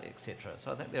 etc.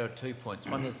 So I think there are 2 points.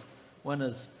 One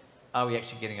is, are we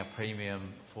actually getting a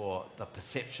premium for the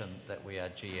perception that we are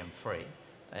GM-free?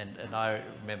 And I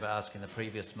remember asking the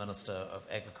previous Minister of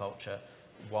Agriculture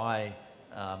why,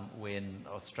 when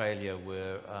Australia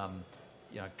were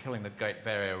killing the Great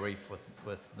Barrier Reef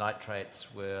with nitrates,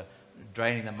 were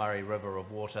draining the Murray River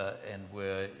of water, and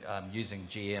were using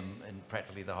GM in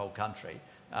practically the whole country,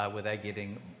 were they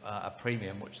getting a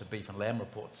premium, which the Beef and Lamb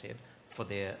report said, for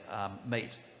their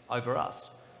meat over us.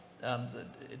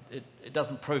 It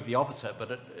doesn't prove the opposite,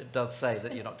 but it does say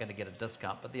that you're not going to get a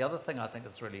discount. But the other thing I think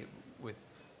is really worth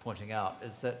pointing out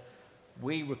is that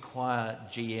we require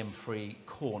GM-free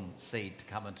corn seed to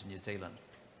come into New Zealand.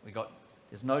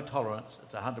 There's no tolerance,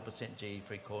 it's 100%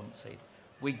 GE-free corn seed.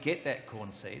 We get that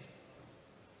corn seed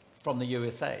from the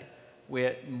USA,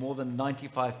 where more than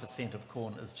 95% of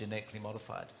corn is genetically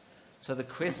modified. So the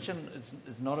question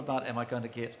is not about, am I going to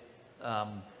get,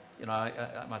 am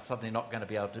I suddenly not going to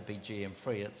be able to be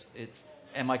GM-free? It's,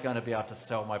 am I going to be able to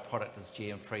sell my product as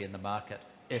GM-free in the market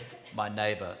if my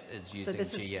neighbour is using GM? So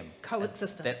this is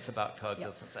coexistence. And that's about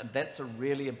coexistence. Yep. And that's a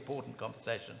really important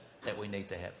conversation that we need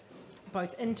to have.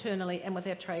 Both internally and with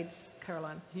our trades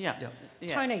Caroline. Yeah. Yeah.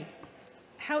 Yeah. Tony,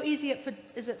 how easy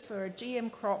is it for a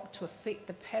GM crop to affect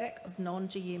the paddock of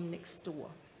non-GM next door?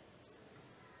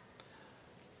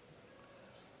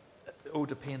 It all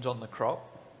depends on the crop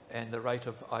and the rate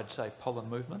of, I'd say, pollen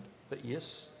movement. But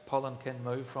yes, pollen can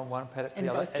move from one paddock to In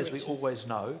the other. both As we directions. always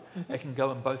know, it can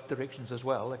go in both directions as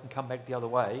well. It can come back the other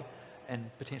way and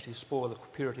potentially spoil the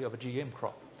purity of a GM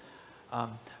crop.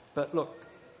 But look,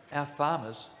 our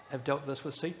farmers have dealt with this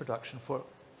with seed production for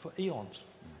eons.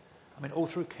 I mean, all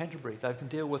through Canterbury, they can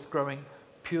deal with growing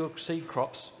pure seed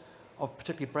crops of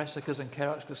particularly brassicas and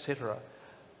carrots, etc.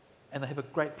 And they have a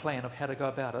great plan of how to go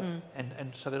about it,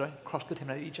 and so they don't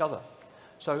cross-contaminate each other.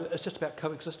 So it's just about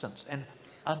coexistence and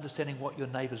understanding what your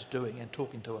neighbour's doing and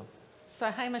talking to them. So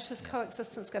Hamish, is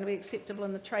coexistence going to be acceptable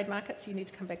in the trade markets? You need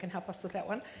to come back and help us with that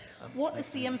one. What is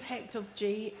the impact of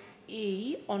GE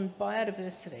on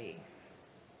biodiversity?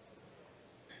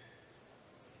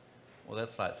 Well,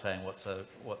 that's like saying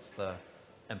what's the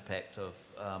impact of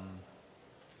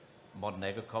modern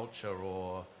agriculture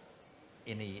or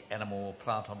any animal or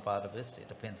plant on biodiversity. It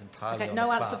depends entirely Okay, on no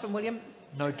the answer plant. from William.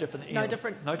 No different than No any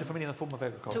different- no different from any other form of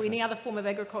agriculture. To any other form of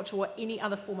agriculture or any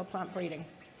other form of plant breeding.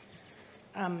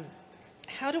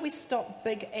 How do we stop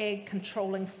big ag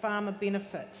controlling farmer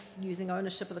benefits using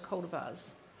ownership of the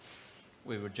cultivars?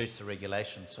 We reduce the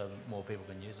regulation so that more people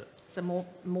can use it. So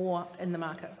more in the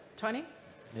market. Tony?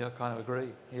 Yeah, I kind of agree.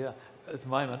 Yeah, at the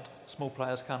moment, small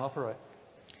players can't operate.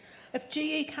 If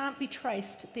GE can't be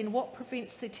traced, then what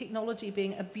prevents the technology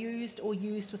being abused or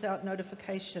used without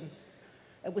notification?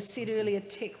 It was said earlier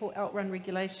tech will outrun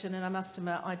regulation, and I must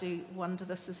admit I do wonder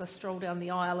this as I stroll down the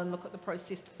aisle and look at the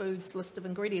processed foods list of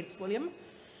ingredients, William.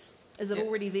 Is it Yeah.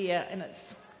 already there and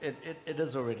it's... It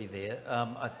is already there.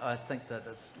 I think that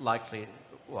it's likely,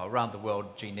 well, around the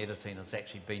world, gene editing has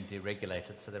actually been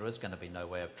deregulated, so there is going to be no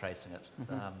way of tracing it.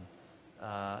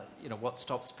 You know, what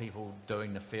stops people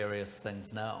doing nefarious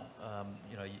things now?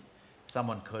 You know,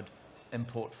 someone could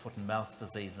import foot and mouth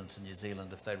disease into New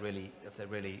Zealand if they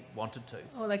really wanted to.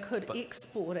 Or they could But-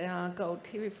 export our gold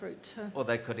kiwi fruit to... Or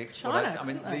they could export China, it. I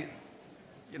mean, couldn't they?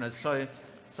 you know, so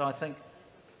I think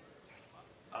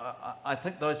I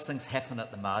think those things happen at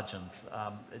the margins.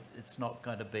 It's not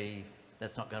going to be,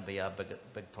 that's not going to be our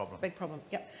big problem. Big problem,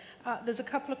 yep. There's a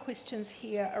couple of questions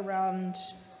here around,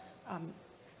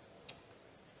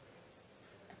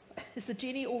 is the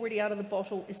genie already out of the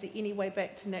bottle? Is there any way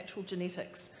back to natural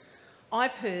genetics?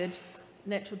 I've heard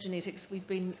natural genetics, we've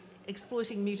been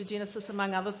exploiting mutagenesis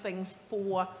among other things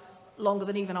for longer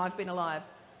than even I've been alive.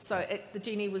 So the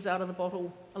genie was out of the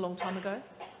bottle a long time ago,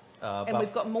 and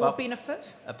we've got more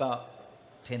benefit. About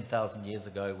 10,000 years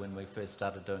ago, when we first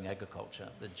started doing agriculture,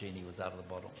 the genie was out of the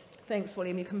bottle. Thanks,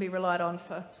 William, you can be relied on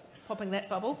for popping that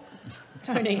bubble.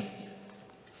 Tony,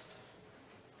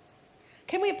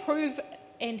 can we approve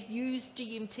and use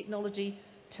GM technology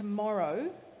tomorrow,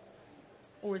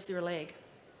 or is there a lag?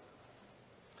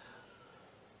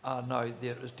 No,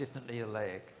 there is definitely a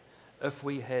lag. If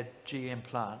we had GM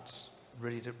plants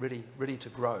ready to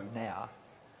grow now,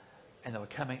 and they were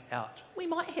coming out, We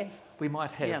might have. we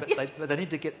might have, Yeah. but they need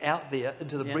to get out there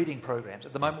into the Yeah. breeding programs.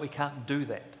 At the moment, we can't do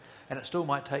that, and it still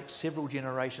might take several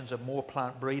generations of more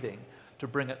plant breeding to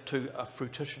bring it to a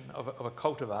fruition of a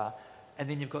cultivar, and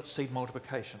then you've got seed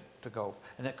multiplication to go,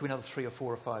 and that could be another 3 or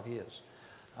 4 or 5 years.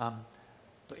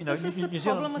 But, you know, This is the New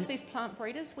problem Zealand- with these plant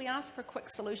breeders. We ask for a quick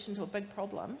solution to a big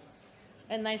problem,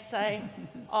 and they say,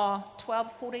 oh,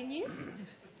 12, 14 years?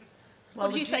 What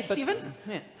did the you say, G- 7?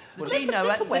 Yeah. The Well,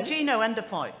 that's a win. Geno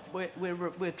endophyte,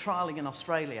 we're trialling in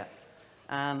Australia.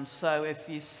 And so if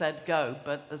you said go,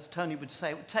 but as Tony would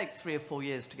say, it would take 3 or 4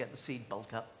 years to get the seed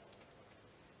bulk up.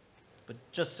 But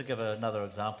just to give another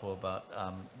example about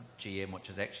GM, which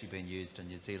is actually being used in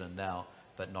New Zealand now,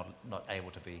 but not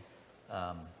able to be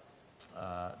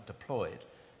deployed,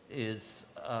 is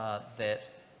that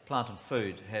Plant and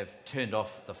Food have turned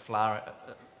off the flower,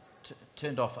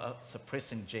 turned off a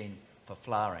suppressing gene for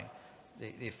flowering.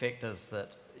 The effect is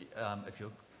that if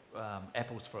you're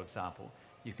apples, for example,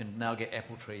 you can now get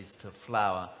apple trees to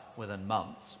flower within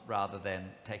months rather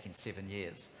than taking 7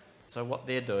 years. So what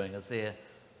they're doing is they're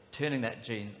turning that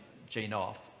gene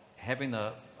off, having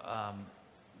the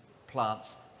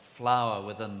plants flower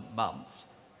within months,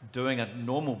 doing a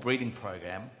normal breeding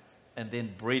program, and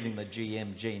then breeding the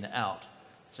GM gene out.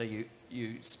 So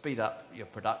you speed up your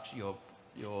production,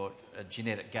 your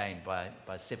genetic gain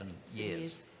by 7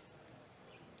 years.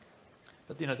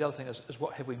 But you know, the other thing is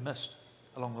what have we missed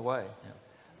along the way? Yeah.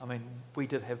 I mean, we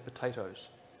did have potatoes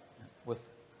with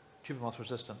tuber moth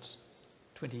resistance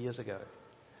 20 years ago.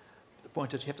 The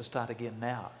point is you have to start again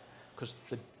now because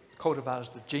the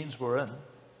cultivars the genes were in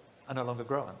are no longer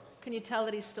growing. Can you tell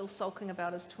that he's still sulking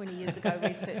about his 20 years ago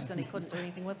research that he couldn't do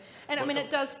anything with? And I mean, it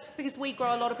does, because we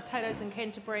grow a lot of potatoes in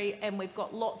Canterbury and we've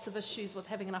got lots of issues with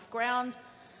having enough ground,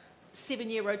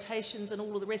 7-year rotations and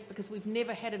all of the rest, because we've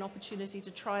never had an opportunity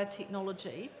to try a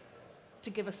technology to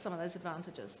give us some of those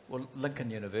advantages. Well, Lincoln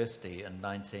University in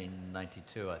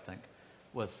 1992, I think,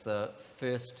 was the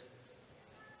first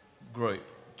group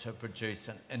to produce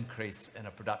an increase in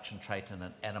a production trait in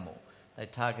an animal. They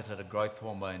targeted a growth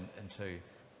hormone into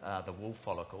the wool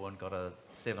follicle and got a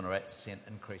 7 or 8%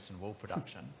 increase in wool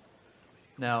production.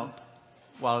 Now,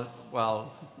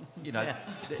 while you know,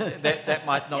 that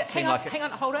might not seem like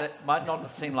that might not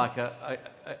seem like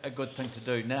a good thing to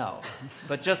do now,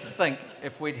 but just think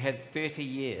if we'd had 30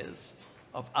 years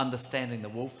of understanding the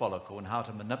wool follicle and how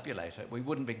to manipulate it, we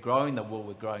wouldn't be growing the wool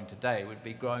we're growing today. We'd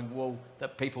be growing wool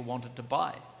that people wanted to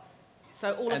buy.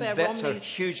 So all of our that's Romneys, a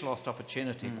huge lost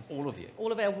opportunity for all of you.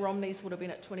 all of our Romneys would have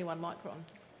been at 21 micron.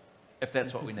 If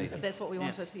that's what we needed. If that's what we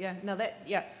wanted, yeah. No,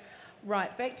 yeah.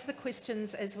 Right, back to the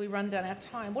questions as we run down our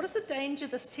time. What is the danger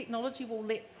this technology will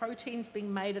let proteins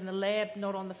being made in the lab,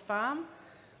 not on the farm?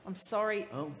 I'm sorry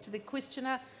to the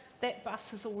questioner, that bus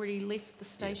has already left the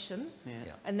station,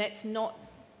 and that's not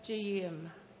GM.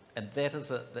 And that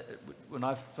is when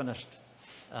I finished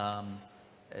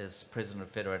as president of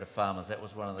Federated Farmers, that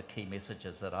was one of the key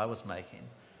messages that I was making,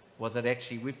 was that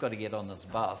actually we've got to get on this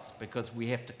bus because we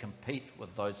have to compete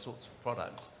with those sorts of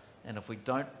products. And if we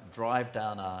don't drive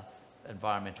down our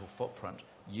environmental footprint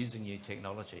using new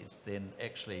technologies, then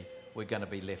actually we're going to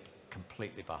be left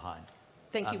completely behind.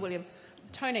 Thank you, William.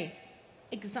 Tony,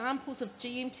 examples of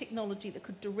GM technology that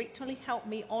could directly help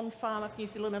me on farm if New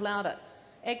Zealand allowed it.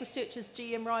 Agrisearch's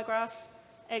GM ryegrass,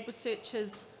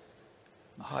 Agrisearch's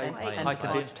High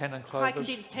condensed tannin clovers. high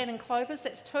condensed tannin clovers,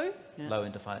 that's 2. Yeah. Low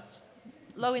endophytes.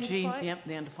 Low endophyte. Yep,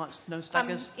 the endophytes, no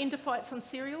staggers. Endophytes on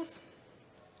cereals.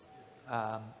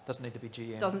 Doesn't need to be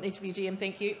GM. Doesn't need to be GM,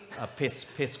 thank you.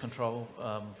 Pest control,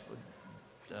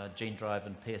 gene drive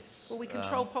and pests. Will we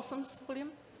control possums,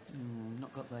 William?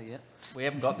 Not got there yet. We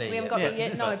haven't got there We yet. haven't got there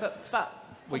yet, no, but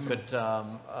we could,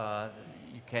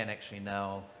 you can actually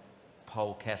now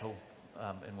poll cattle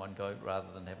in one go rather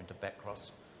than having to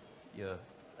backcross your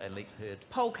elite herd.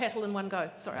 poll cattle in one go.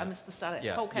 Sorry, I missed the start of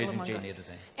that. Poll cattle in one go. Using gene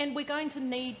editing. And we're going to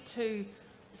need to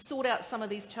sort out some of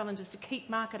these challenges to keep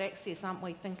market access, aren't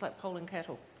we? Things like polling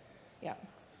cattle. Yeah.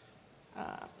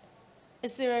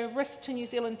 Is there a risk to New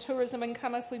Zealand tourism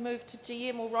income if we move to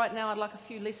GM? Well, right now I'd like a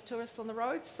few less tourists on the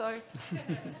roads, so...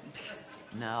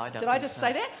 No, I don't Did I just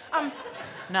say that?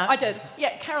 No. I did.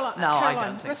 Yeah, Caroline. No, Caroline, I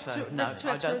don't think risk so. to, No, risk to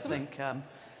our I don't tourism? think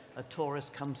a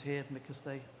tourist comes here because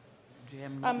they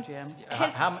GM, not GM.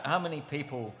 How many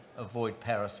people avoid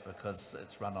Paris because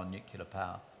it's run on nuclear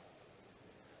power?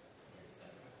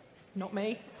 Not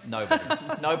me. Nobody.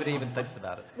 Nobody even thinks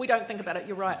about it. We don't think about it,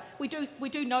 you're right. We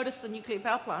do notice the nuclear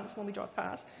power plants when we drive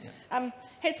past. Yeah.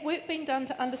 Has work been done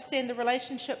to understand the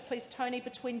relationship, please, Tony,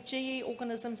 between GE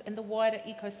organisms and the wider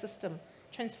ecosystem?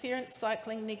 Transference,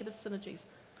 cycling, negative synergies.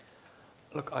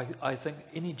 Look, I think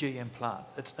any GM plant,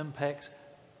 its impact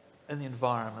in the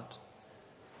environment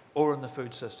or in the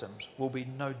food systems will be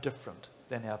no different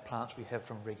than our plants we have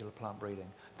from regular plant breeding.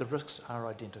 The risks are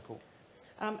identical.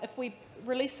 If we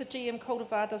release a GM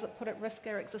cultivar, does it put at risk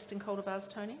our existing cultivars,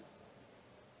 Tony?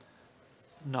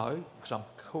 No, because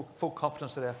I'm full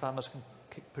confidence that our farmers can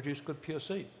produce good pure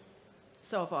seed.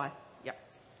 So have I, yep.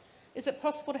 Is it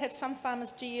possible to have some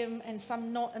farmers GM and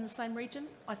some not in the same region?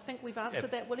 I think we've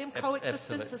answered that, William.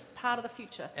 Coexistence absolutely. is part of the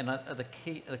future. And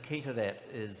the key to that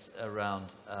is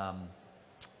around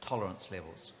tolerance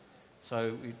levels.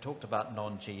 So we talked about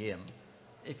non-GM.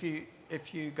 If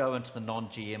you go into the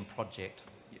non-GM project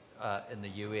in the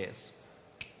US,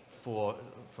 for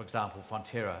example,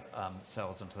 Fonterra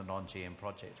sells into the non-GM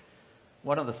project.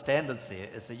 One of the standards there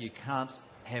is that you can't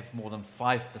have more than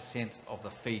 5% of the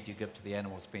feed you give to the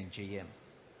animals being GM.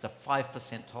 It's a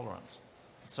 5% tolerance.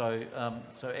 So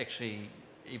actually,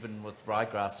 even with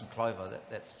ryegrass and clover,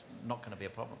 that's not going to be a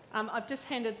problem. I've just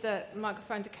handed the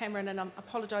microphone to Cameron, and I'm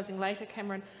apologising later,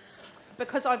 Cameron,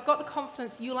 because I've got the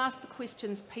confidence you'll ask the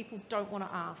questions people don't want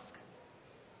to ask.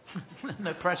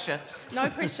 No pressure. No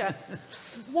pressure.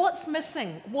 What's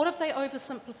missing? What have they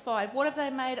oversimplified? What have they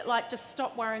made it like, just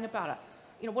stop worrying about it?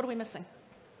 You know, what are we missing?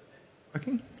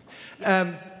 Okay.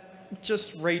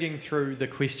 Just reading through the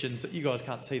questions that you guys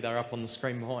can't see, they're up on the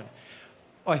screen behind.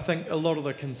 I think a lot of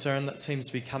the concern that seems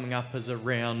to be coming up is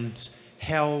around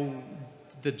how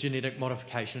the genetic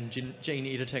modification, gene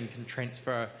editing can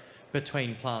transfer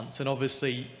between plants. And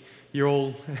obviously, you're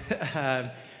all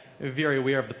very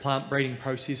aware of the plant breeding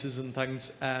processes and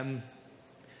things.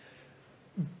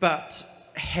 But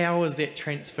how is that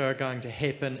transfer going to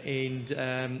happen?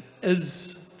 And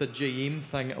is the GM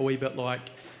thing a wee bit like,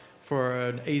 for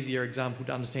an easier example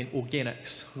to understand,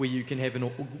 organics, where you can have an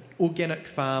organic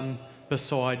farm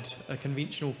beside a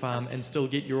conventional farm and still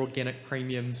get your organic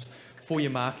premiums for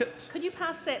your markets? Could you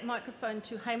pass that microphone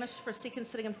to Hamish for a second,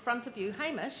 sitting in front of you?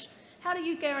 Hamish, how do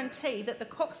you guarantee that the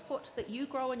cocksfoot that you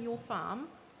grow in your farm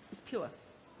is pure?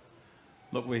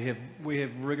 Look, we have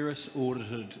rigorous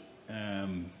audited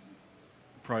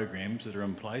programs that are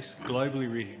in place, globally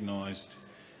recognised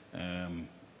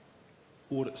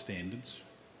audit standards,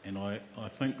 and I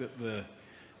think that the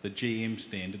GM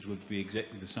standards would be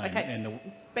exactly the same. Okay, and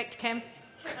back to Cam.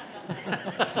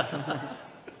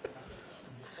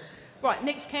 Right,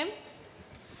 next Cam.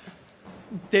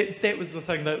 That was the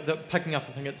thing, that picking up,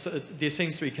 I think there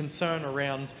seems to be concern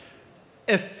around,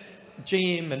 if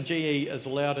GM and GE is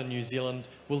allowed in New Zealand,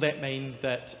 will that mean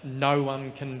that no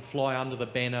one can fly under the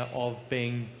banner of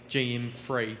being GM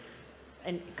free?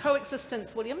 And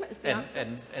coexistence, William, is the answer?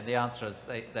 And the answer is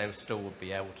they still would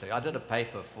be able to. I did a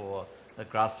paper for the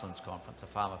Grasslands Conference, a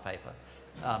farmer paper,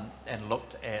 and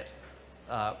looked at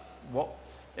what,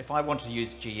 if I want to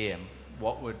use GM,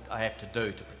 what would I have to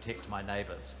do to protect my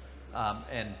neighbours?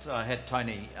 And I had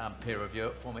Tony peer review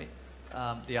it for me.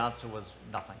 The answer was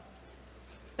nothing.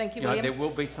 Thank you, You know, William.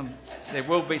 there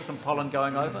will be some pollen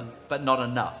going over, but not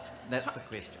enough. That's the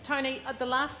question. Tony, the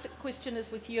last question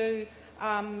is with you.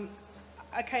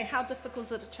 Okay, how difficult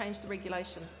is it to change the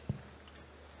regulation?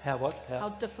 How How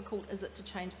difficult is it to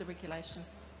change the regulation?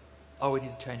 Oh, we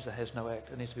need to change the Has No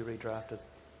Act. It needs to be redrafted.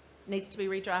 Needs to be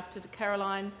redrafted.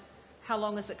 Caroline, how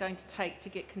long is it going to take to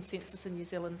get consensus in New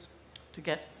Zealand? To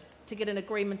get, To get an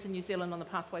agreement in New Zealand on the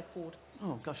pathway forward?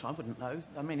 oh gosh, I wouldn't know.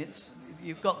 I mean,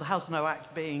 you've got the Has No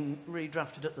Act being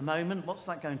redrafted at the moment. What's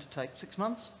that going to take? 6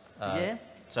 months? A year?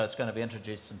 So it's going to be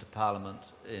introduced into Parliament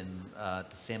in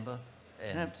December,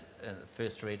 and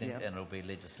first reading, Yep. and it'll be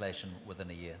legislation within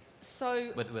a year.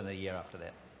 So, Within a year after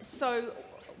that. so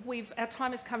our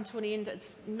time has come to an end.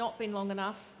 It's not been long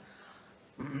enough.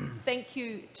 Thank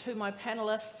you to my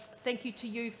panellists. Thank you to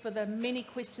you for the many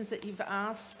questions that you've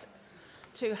asked.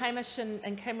 To Hamish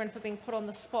and Cameron for being put on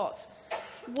the spot.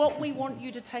 What we want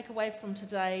you to take away from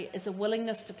today is a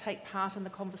willingness to take part in the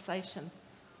conversation.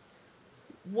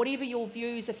 Whatever your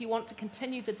views, if you want to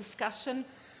continue the discussion,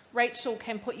 Rachel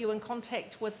can put you in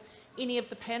contact with any of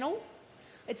the panel.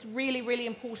 It's really, really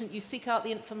important you seek out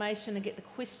the information and get the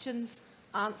questions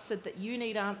answered that you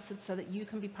need answered so that you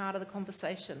can be part of the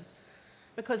conversation.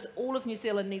 Because all of New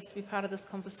Zealand needs to be part of this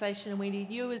conversation, and we need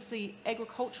you as the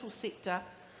agricultural sector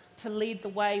to lead the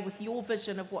way with your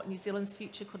vision of what New Zealand's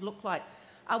future could look like.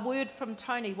 A word from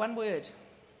Tony, one word.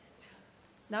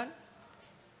 No?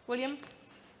 William?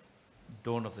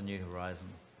 Dawn of the new horizon.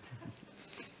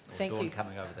 Or Thank dawn you.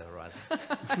 coming over the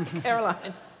horizon.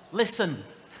 Caroline? Listen.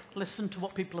 Listen to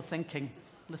what people are thinking.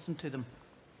 Listen to them.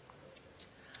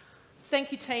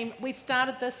 Thank you, team. We've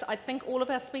started this. I think all of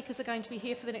our speakers are going to be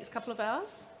here for the next couple of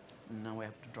hours. No, we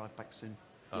have to drive back soon.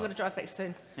 You've got to drive back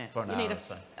soon. Yeah. For an You hour need or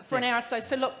so. for an hour or so.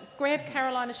 So look, grab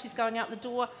Caroline as she's going out the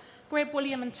door. Grab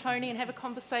William and Tony and have a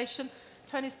conversation.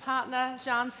 Tony's partner,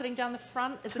 Jean, sitting down the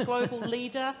front, is a global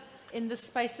leader in this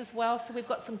space as well. So we've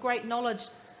got some great knowledge.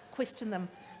 Question them.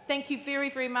 Thank you very,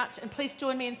 very much. And please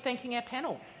join me in thanking our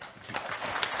panel.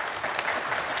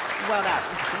 Well done.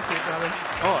 Thank you, darling.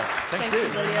 Oh, thank you.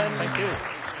 William. Thank you.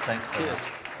 Thanks for that.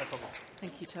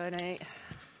 Thank you, Tony.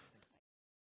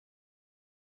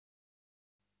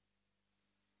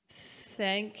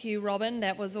 Thank you, Robin.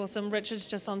 That was awesome. Richard's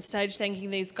just on stage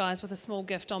thanking these guys with a small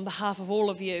gift on behalf of all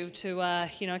of you to,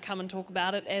 come and talk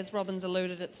about it. As Robin's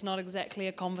alluded, it's not exactly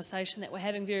a conversation that we're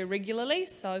having very regularly.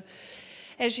 So,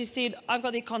 as you said, I've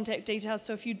got their contact details.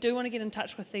 So if you do want to get in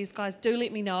touch with these guys, do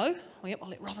let me know. Oh, yep, I'll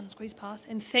let Robin squeeze past.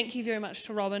 And thank you very much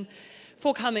to Robin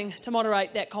for coming to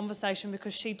moderate that conversation,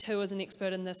 because she too is an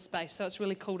expert in this space. So it's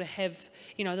really cool to have,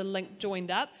 the link joined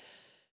up.